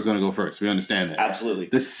Burrow is going to go first. We understand that. Absolutely.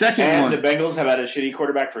 The second And one, the Bengals have had a shitty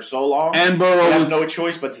quarterback for so long. and they Burrow have was, no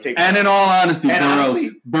choice but to take. and in Burrow. all honesty,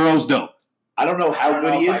 And Burrow's dope. I don't know I how don't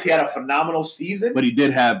good know he if is. I He had a can- phenomenal season. But he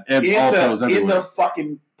did have all pros in everywhere. the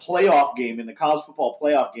fucking playoff game, in the college football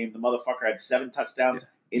playoff game, the motherfucker had 7 touchdowns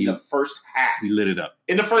in the first half. He lit it up.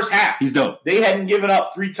 In the first half, He's dope. they hadn't given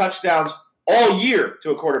up 3 touchdowns all year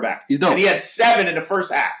to a quarterback. He's dope. And he had 7 in the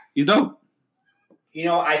first half. He's dope. You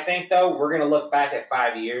know, I think, though, we're going to look back at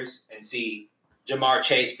 5 years and see Jamar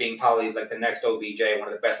Chase being probably like the next OBJ, one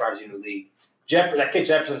of the best wide receivers in the league. That kid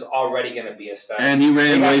Jefferson's already going to be a stud. And he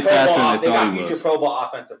ran way faster than I They thought got he future was. Pro Bowl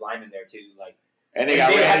offensive linemen there, too. Like, And they got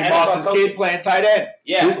They had Randy NFL Moss's coaching. kid playing tight end.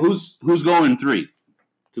 yeah, Who's going 3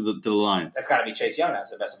 to the line? that's got to be Chase Young.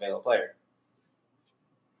 That's the best available player.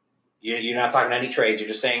 You're not talking any trades. You're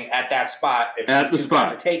just saying at that spot, if At these the two spot.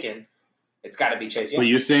 guys are taken, it's got to be Chase Young. Well,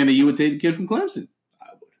 you're saying that you would take the kid from Clemson.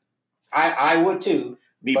 I would. I would, too.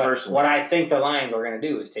 Me But personally. what I think the Lions are going to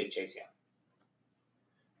do is take Chase Young.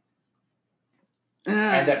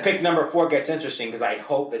 And that pick number 4 gets interesting because I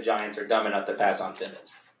hope the Giants are dumb enough to pass on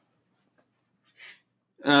Simmons.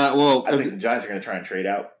 Well, I think the Giants are going to try and trade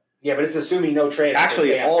out. Yeah, but it's assuming no trade.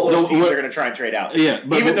 Actually, all No, those teams we're- are going to try and trade out. yeah,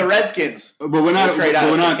 but Even the Redskins. but we're not we'll trade out but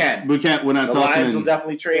we're if not we can. we can't we're not The Lions will tossing.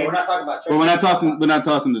 definitely Yeah, trade. we're not talking about trade. But we're not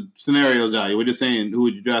tossing the scenarios out. We're just saying who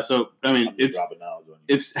would you draft. So I mean, I'm just dropping knowledge on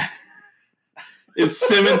you.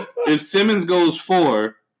 if Simmons goes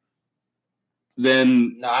 4,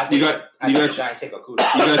 then No, I You think got- I you think got- the Giants take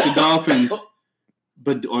Okuda. you got the Dolphins,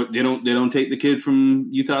 but they don't take the kid from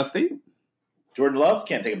Utah State. Jordan Love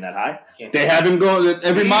can't take him that high. Can't They take have him go.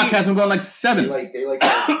 Every mock has him going like They 7. like the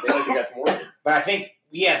guy from Oregon. But I think,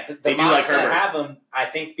 yeah, the They do mocks like that Herbert. have him, I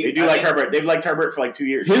think They do I like think- Herbert. They've liked Herbert for like 2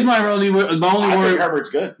 years. Here's my only I think worry. Herbert's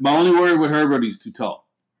good. My only worry with Herbert, he's too tall.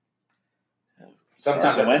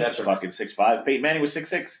 Sometimes Carson that's a Wentz is detriment. fucking 6'5". Peyton Manning was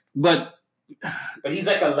 6'6". But But he's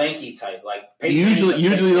like a lanky type. Like Peyton Manning's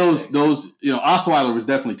usually like 6'6". those Osweiler was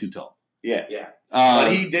definitely too tall. Yeah. Yeah.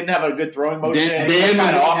 But he didn't have a good throwing motion. Dan- and he was Dan-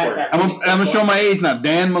 kind of he had awkward. that- I'm gonna show my age now.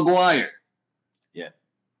 Dan McGuire. Yeah.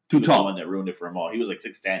 Too He was the tall. one that ruined it for him all. He was like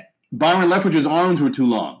 6'10", Byron Leftwich's arms were too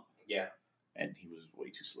long. Yeah. and he was way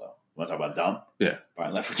too slow. Want to talk about dumb? Yeah.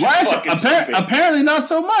 Brian Leftwich. Well, is actually, fucking stupid. apparently not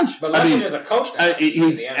so much. But I Leftwich mean, is a coach now.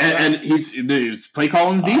 he's in the NFL. and his play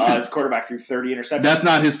calling's decent. His quarterback threw 30 interceptions. That's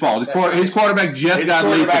not his fault. His quarterback just His got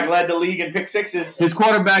quarterback LASIK. led the league in pick sixes. His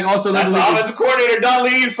quarterback also led That's the the league. offensive coordinator. Don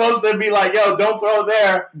Lee is supposed to be like, yo, don't throw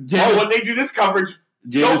there. Oh, when they do this coverage,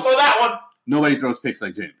 don't Jameis, throw that one. nobody throws picks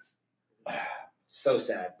like Jameis. so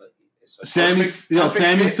sad, but it's so Sammy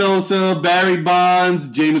Perfect fit. Sosa, Barry Bonds,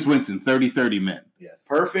 Jameis Winston, 30-30 men. Yes.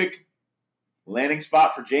 Perfect landing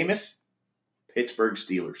spot for Jameis, Pittsburgh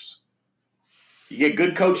Steelers. You get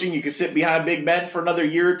good coaching. You can sit behind Big Ben for another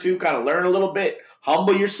year or two, kind of learn a little bit,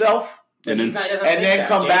 humble yourself, But And he's then- not- he doesn't and then think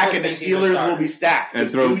come that. back Jameis and the thinks he's a Steelers starter. will be stacked. And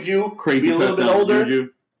 'Cause throw Juju crazy be a little bit touchdowns, older. Juju.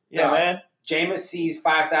 Yeah, No. man. Jameis sees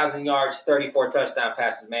 5,000 yards, 34 touchdown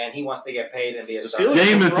passes, man. He wants to get paid and be a The starter. Steelers-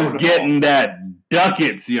 Jameis is throwing the getting that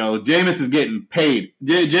ducats, yo. Jameis is getting paid.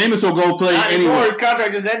 Jameis will go play Not anymore. anywhere. His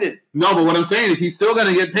contract just ended. No, but what I'm saying is he's still going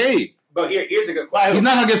to get paid. But here's a good Why? question. He's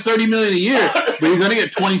not going to get $30 million a year, but he's going to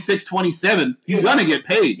get 26, 27. He's going to get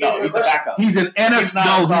paid. No, he's a backup. He's an He's NFL. not a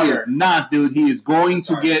No, he starter. is not, dude. He is going to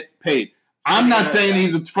Starter. get paid. I'm not saying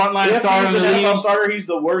he's a frontline If starter in he's the an NFL league, starter, he's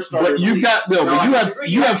the worst starter. but in the you league. got Bill. No, But I you have disagree.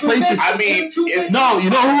 you have True places. business. I mean, True if- business. No, you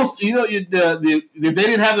know who? If they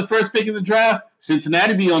didn't have the first pick in the draft,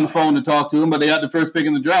 Cincinnati be on the phone to talk to him, but they got the first pick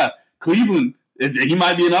in the draft. Cleveland, he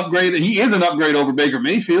might be an upgrade. He is an upgrade over Baker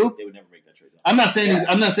Mayfield. They would never make that trade. I'm not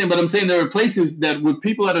saying. But I'm saying there are places that with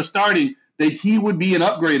people that are starting that he would be an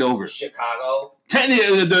upgrade over. Chicago.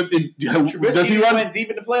 Technically, Trubisky does he run? went deep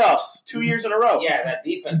in the playoffs 2 years in a row. Yeah, that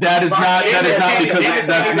defense. That is not. That is not because. Jameis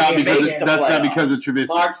That's not Winston because. made the That's not playoffs. because of Trubisky.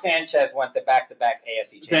 Mark Sanchez went to back-to-back AFC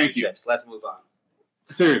Thank you. championships. Let's move on.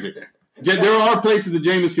 Seriously, there are places that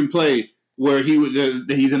Jameis can play where he would.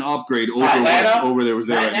 He's an upgrade over Atlanta? over there was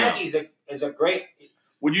there Matt right now. Nagy's is a great.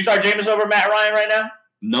 Would you start Jameis over Matt Ryan right now?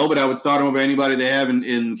 No, but I would start him over anybody they have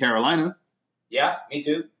in Carolina. Yeah, me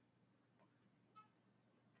too.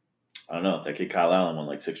 I don't know. That kid Kyle Allen won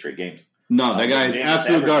like 6 straight games. No, that guy is Jameis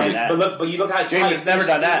absolute never done garbage. that. But you look how Jameis never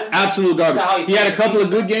done that. Absolute That's how garbage. he He had a finished the couple of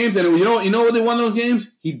season. good games, and you know what they won those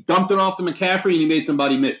games? He dumped it off to McCaffrey, and he made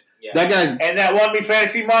somebody miss. Yeah. That guy's And that won me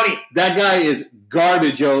fantasy money. that guy is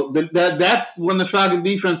garbage, yo. That's when the Falcon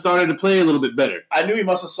defense started to play a little bit better. I knew he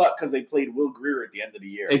must have sucked because they played Will Greer at the end of the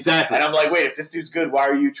year. Exactly. And I'm like, wait, if this dude's good, why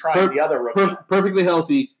are you trying the other rookie? Perfectly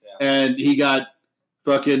healthy, Yeah. and he got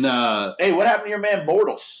fucking. Hey, what happened to your man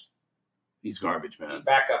Bortles? He's garbage, He's man.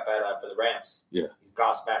 backup for the Rams. Yeah. He's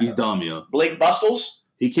Goss backup. He's dumb, yo. Blake Bustles?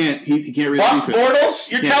 He can't read a Bust defense. Bortles?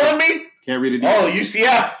 You're Can't- telling me? Can't read a Oh, defense.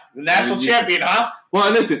 UCF, the national Yeah. champion, huh? Well,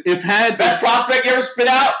 listen, if Best had prospect you ever spit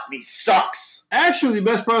out? He sucks. actually the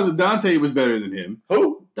best prospect Dante was better than him.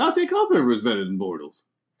 Who? Dante Culpepper was better than Bortles.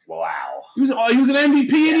 Wow. He was an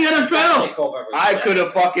MVP in the NFL. Jake Culpepper was I bad. could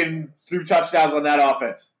have fucking threw touchdowns on that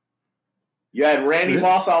offense. You had Randy Yeah.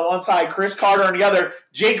 Moss on one side, Chris Carter on the other,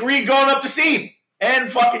 Jake Reed going up the seam,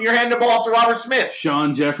 and fucking you're handing the ball off to Robert Smith.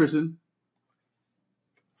 Sean Jefferson,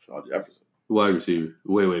 Sean Jefferson. wide receiver,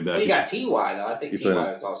 way Well, back. you got Ty though. I think He Ty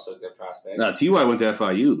played is also a good prospect. Nah, Ty went to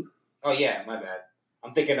FIU. Oh yeah, my bad.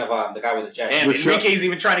 I'm thinking of the guy with the Jets. And Rashawn- Enrique's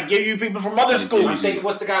even trying to give you people from other Yeah, schools. I'm thinking,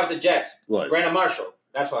 what's the guy with the Jets? What? Brandon Marshall.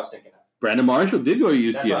 That's what I was thinking of. Brandon Marshall did go to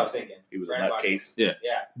UCF. That's what I was thinking. He was a Brandon Marshall. nutcase. Yeah.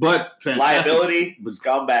 But fantastic. Liability,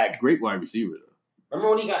 scumbag. Great wide receiver though. Remember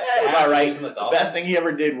when he got Yeah, stabbed? he's all right. using the The Dolphins? best thing he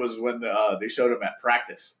ever did was when they showed him at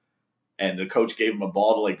practice, and the coach gave him a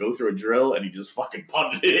ball to like go through a drill, and he just fucking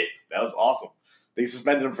punted it. That was awesome. They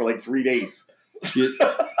suspended him for like 3 days.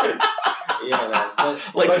 Yeah, man. So,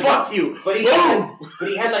 Like but- fuck you. But he, Boom. but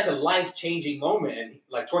he had like a life-changing moment, and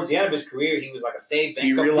like towards the end of his career, he was like a saved man.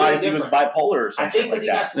 He realized he was different. bipolar or I something think like because he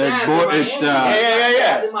got that. stabbed Bo- in Miami. it's, He got yeah.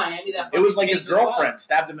 stabbed in Miami. That It was fucking like his changed life. girlfriend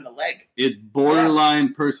stabbed him in the leg. It's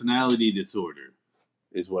borderline personality disorder,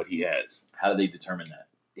 is what he has. How do they determine that?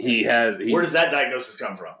 He has. Where does that diagnosis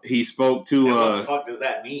come from? He spoke And to. what the fuck does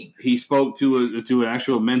that mean? He spoke to an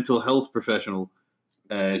actual mental health professional.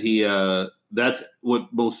 That's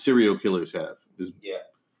what most serial killers have.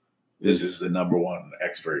 This is the number one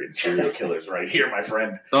expert in serial killers right here, my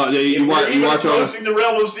friend. Oh, you watch all. approaching the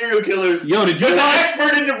realm of serial killers. Yo, did you You're the watch?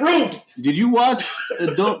 expert in the room. Did you watch?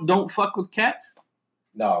 Don't fuck with cats.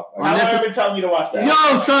 No. On How long Netflix? have I been telling you to watch that?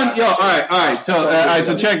 Yo, son. Yo, all right.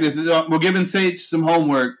 So check this. We're giving Sage some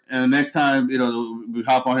homework, and the next time we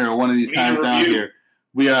hop on here or one of these We need times a down review. here,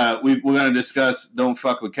 we're gonna discuss Don't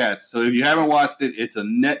Fuck with Cats. So if you haven't watched it, it's a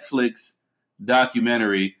Netflix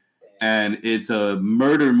documentary, and it's a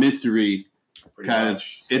murder mystery Pretty kind of.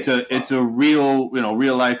 much. It's a real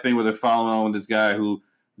real life thing where they're following on this guy who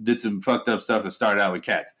did some fucked up stuff and started out with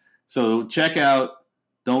cats. So check out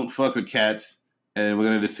Don't Fuck with Cats, and we're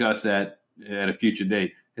gonna discuss that at a future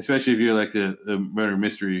date, especially if you're like the murder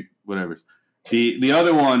mystery whatever. The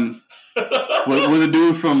other one was a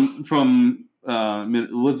dude from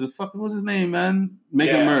what's his name, man?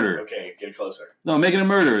 Making a Murder. Okay, get closer. No, Making a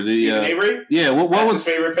Murder. Stephen Avery? Yeah, what That's was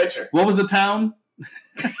his favorite picture? what was the town?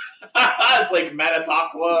 It's like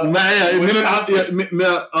Manitaqua, Man, Wisconsin. man,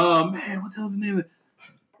 what the hell's the name of it?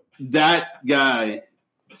 That guy.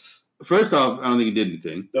 First off, I don't think he did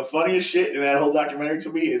anything. The funniest shit in that whole documentary to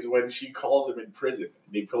me is when she calls him in prison.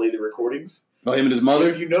 They play the recordings. Oh, him and his mother?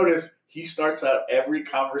 If you notice, he starts out every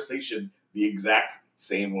conversation the exact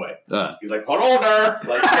same way. He's like, hold on there.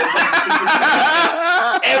 Like,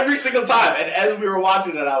 every single time. And as we were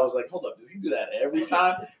watching it, I was like, hold up, does he do that every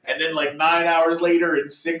time? And then like 9 hours later in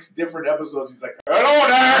 6 different episodes, he's like, hold on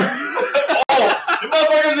there. Oh, the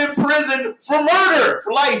motherfucker's in prison for murder,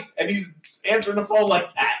 for life. And he's answering the phone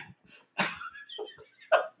like that.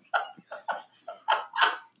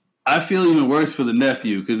 I feel even worse for the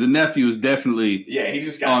nephew because the nephew is definitely he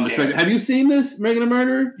just got on the spectrum. Have you seen this, Making a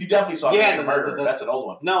Murderer? You definitely saw Making a Murderer. That's an old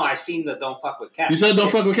one. No, I seen the Don't Fuck with Cats. You said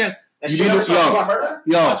Don't Fuck with Cats? You never saw Murder?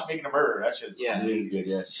 Yo. Watch Making a Murderer. That shit's good,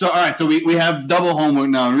 yeah. So, all right, so we have double homework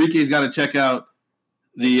now. Enrique's got to check out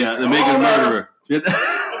the Making a Murderer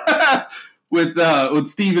with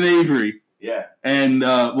Stephen Avery. Yeah. And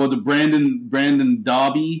the Brandon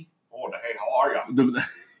Dobby. Oh, hey, how are you?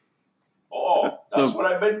 That's what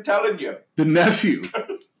I've been telling you. The nephew.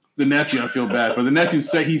 I feel bad for. The nephew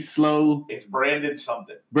said he's slow. It's Brandon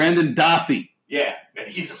something. Brandon Dassey. Yeah, and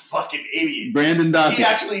he's a fucking idiot. Brandon Dassey. He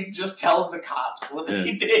actually just tells the cops what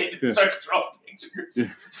he did. Starts drawing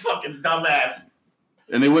pictures. Fucking dumbass.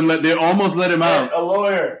 And they almost let him out. A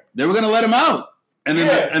lawyer. They were going to let him out. And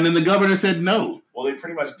then the governor said no. Well, they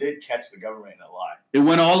pretty much did catch the government in a lie. It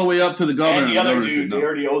went all the way up to the governor. And the other dude, they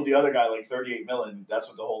already owed the other guy like $38 million. That's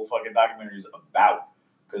what the whole fucking documentary is about.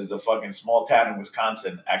 Because the fucking small town in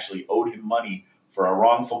Wisconsin actually owed him money for a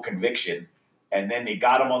wrongful conviction, and then they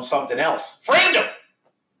got him on something else. Framed him!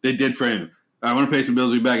 They did frame him. All right, I want to pay some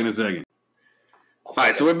bills. We'll be back in a second. All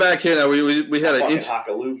right, so we're back here now. We had an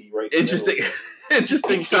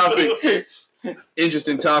interesting topic.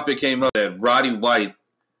 Interesting topic came up that Roddy White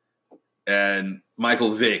and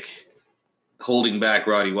Michael Vick holding back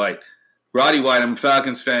Roddy White. Roddy White, I'm a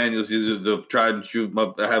Falcons fan. These are the tried and true.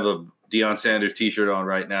 I have a Deion Sanders t-shirt on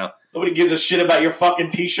right now. Nobody gives a shit about your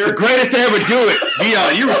fucking t-shirt. The greatest to ever do it,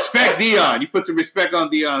 Deion. You respect Deion. You put some respect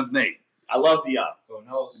on Deion's name. I love Deion. Go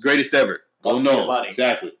Noles. Greatest ever. Go Noles. Noles.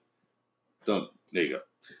 Exactly. There you go.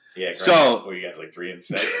 Yeah. Great. So, what are you guys, like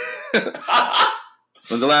 3-6?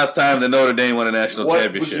 When's the last time that Notre Dame won a national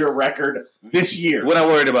championship? What was your record this year? We're not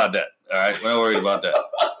worried about that. All right, we're not worried about that.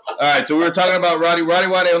 All right, so we were talking about Roddy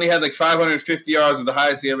White. Only had like 550 yards, was the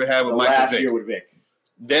highest he ever had with Michael Vick. Last year with Vick.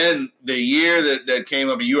 Then the year that came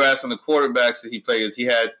up, you asked on the quarterbacks that he played, is he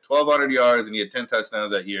had 1,200 yards and he had 10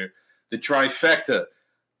 touchdowns that year. The trifecta,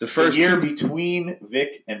 the first year between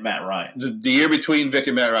Vick and Matt Ryan. The year between Vick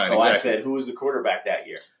and Matt Ryan. So exactly. I said, who was the quarterback that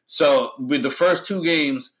year? So with the first 2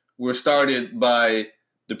 games were started by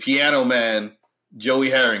the piano man,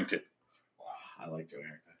 Joey Harrington. Wow, I like Joey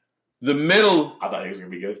Harrington. The middle, I thought he was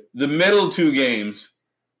going to be good. The middle 2 games,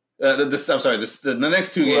 the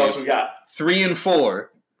next 2 games. Who else we got? 3 and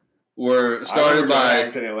 4 were started by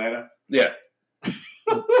Harrington, Atlanta. Yeah.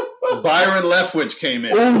 Byron Leftwich came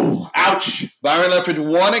in. Ooh, ouch. Byron Leftwich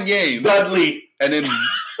won a game. Dudley. And then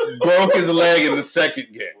broke his leg in the second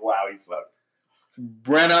game. Wow, he sucked.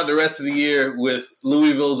 Ran out the rest of the year with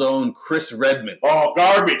Louisville's own Chris Redmond. Oh,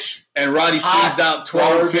 garbage. And Roddy squeezed out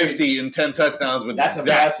 1,250 and 10 touchdowns with That's that.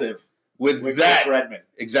 impressive. With that. Chris Redmond.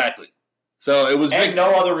 Exactly. So it was and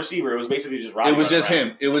no other receiver. It was basically just Roddy. It was just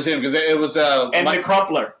him. It was him because it was and the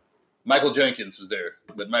Crumpler. Michael Jenkins was there,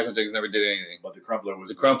 but Michael Jenkins never did anything. But the Crumpler was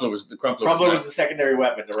the Crumpler was the secondary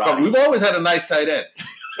weapon to Roddy. We've always had a nice tight end.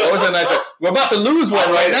 We're about to lose one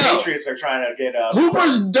right now. The Patriots are trying to get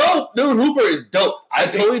Hooper's dope, dude. Hooper is dope. I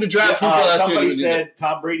told you to draft Hooper last year. Somebody said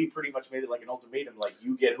Tom Brady pretty much made it like an ultimatum, like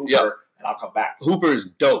you get Hooper and I'll come back. Hooper is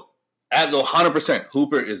dope. At 100%,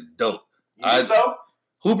 Hooper is dope. You think so?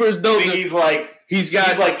 Hooper is dope. He's like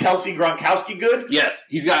Kelsey Gronkowski good? Yes.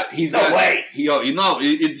 No way.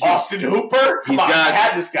 Austin Hooper? Come on, I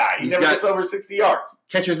had this guy. He never gets over 60 yards.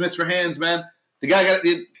 Catchers miss for hands, man. The guy got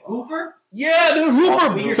Hooper? Yeah, dude, Hooper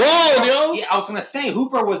balled, yo. Yeah, I was gonna say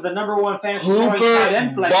Hooper was the #1 fantasy tight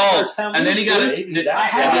end flex first time. And then he got I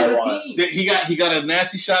had him on the team. He got a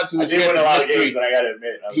nasty shot to his head. I did win a lot of games, but I gotta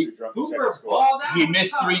admit, I was too drunk. Hooper balled out. He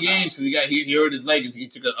missed 3 games because he hurt his leg. He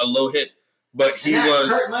took a low hit, but that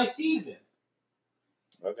hurt my season.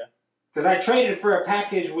 Okay. Because I traded for a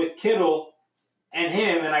package with Kittle and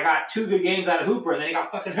him, and I got 2 good games out of Hooper, and then he got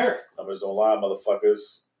fucking hurt. Numbers don't lie,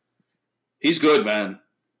 motherfuckers. He's good, man.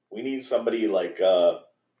 We need somebody like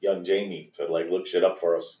young Jamie to like look shit up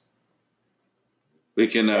for us. We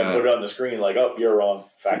can put it on the screen like, oh, you're wrong.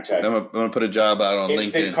 Fact check. I'm gonna put a job out on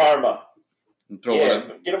Instant LinkedIn. Karma.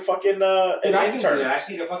 Get a fucking I can do that. I just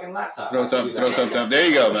need a fucking laptop. Throw something. There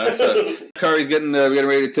you go, man. So Curry's getting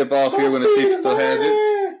ready to tip off here when the Chiefs still has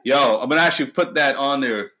it. Yo, I'm gonna actually put that on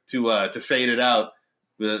there to fade it out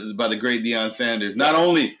by the great Deion Sanders. Not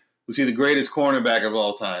only was he the greatest cornerback of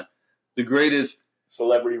all time, the greatest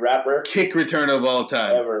celebrity rapper kick returner of all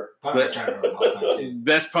time, ever, Punt returner of all time, too.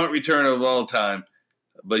 best punt returner of all time,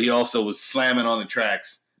 but he also was slamming on the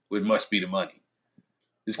tracks with "Must Be the Money."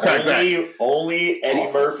 His crackback. Only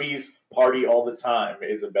Eddie Murphy's "Party All the Time"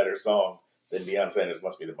 is a better song than Deion Sanders'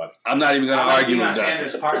 "Must Be the Money." I'm not even going to argue Deion with that.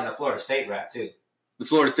 Sanders' part in the Florida State rap too. The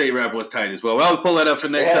Florida State rap was tight as well. Well, I'll pull that up for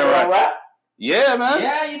next time. Right? Rap? Yeah, man.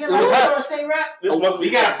 Yeah, you never It heard was Florida hot. State rap? This must be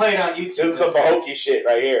We gotta play it on YouTube. This is some Mahokey shit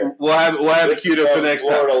right here. We'll have it This queued is up for some next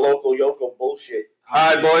time. Florida local Yoko bullshit.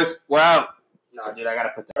 All right, boys. We're out. No, dude, I gotta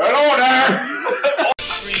put that. Hello there.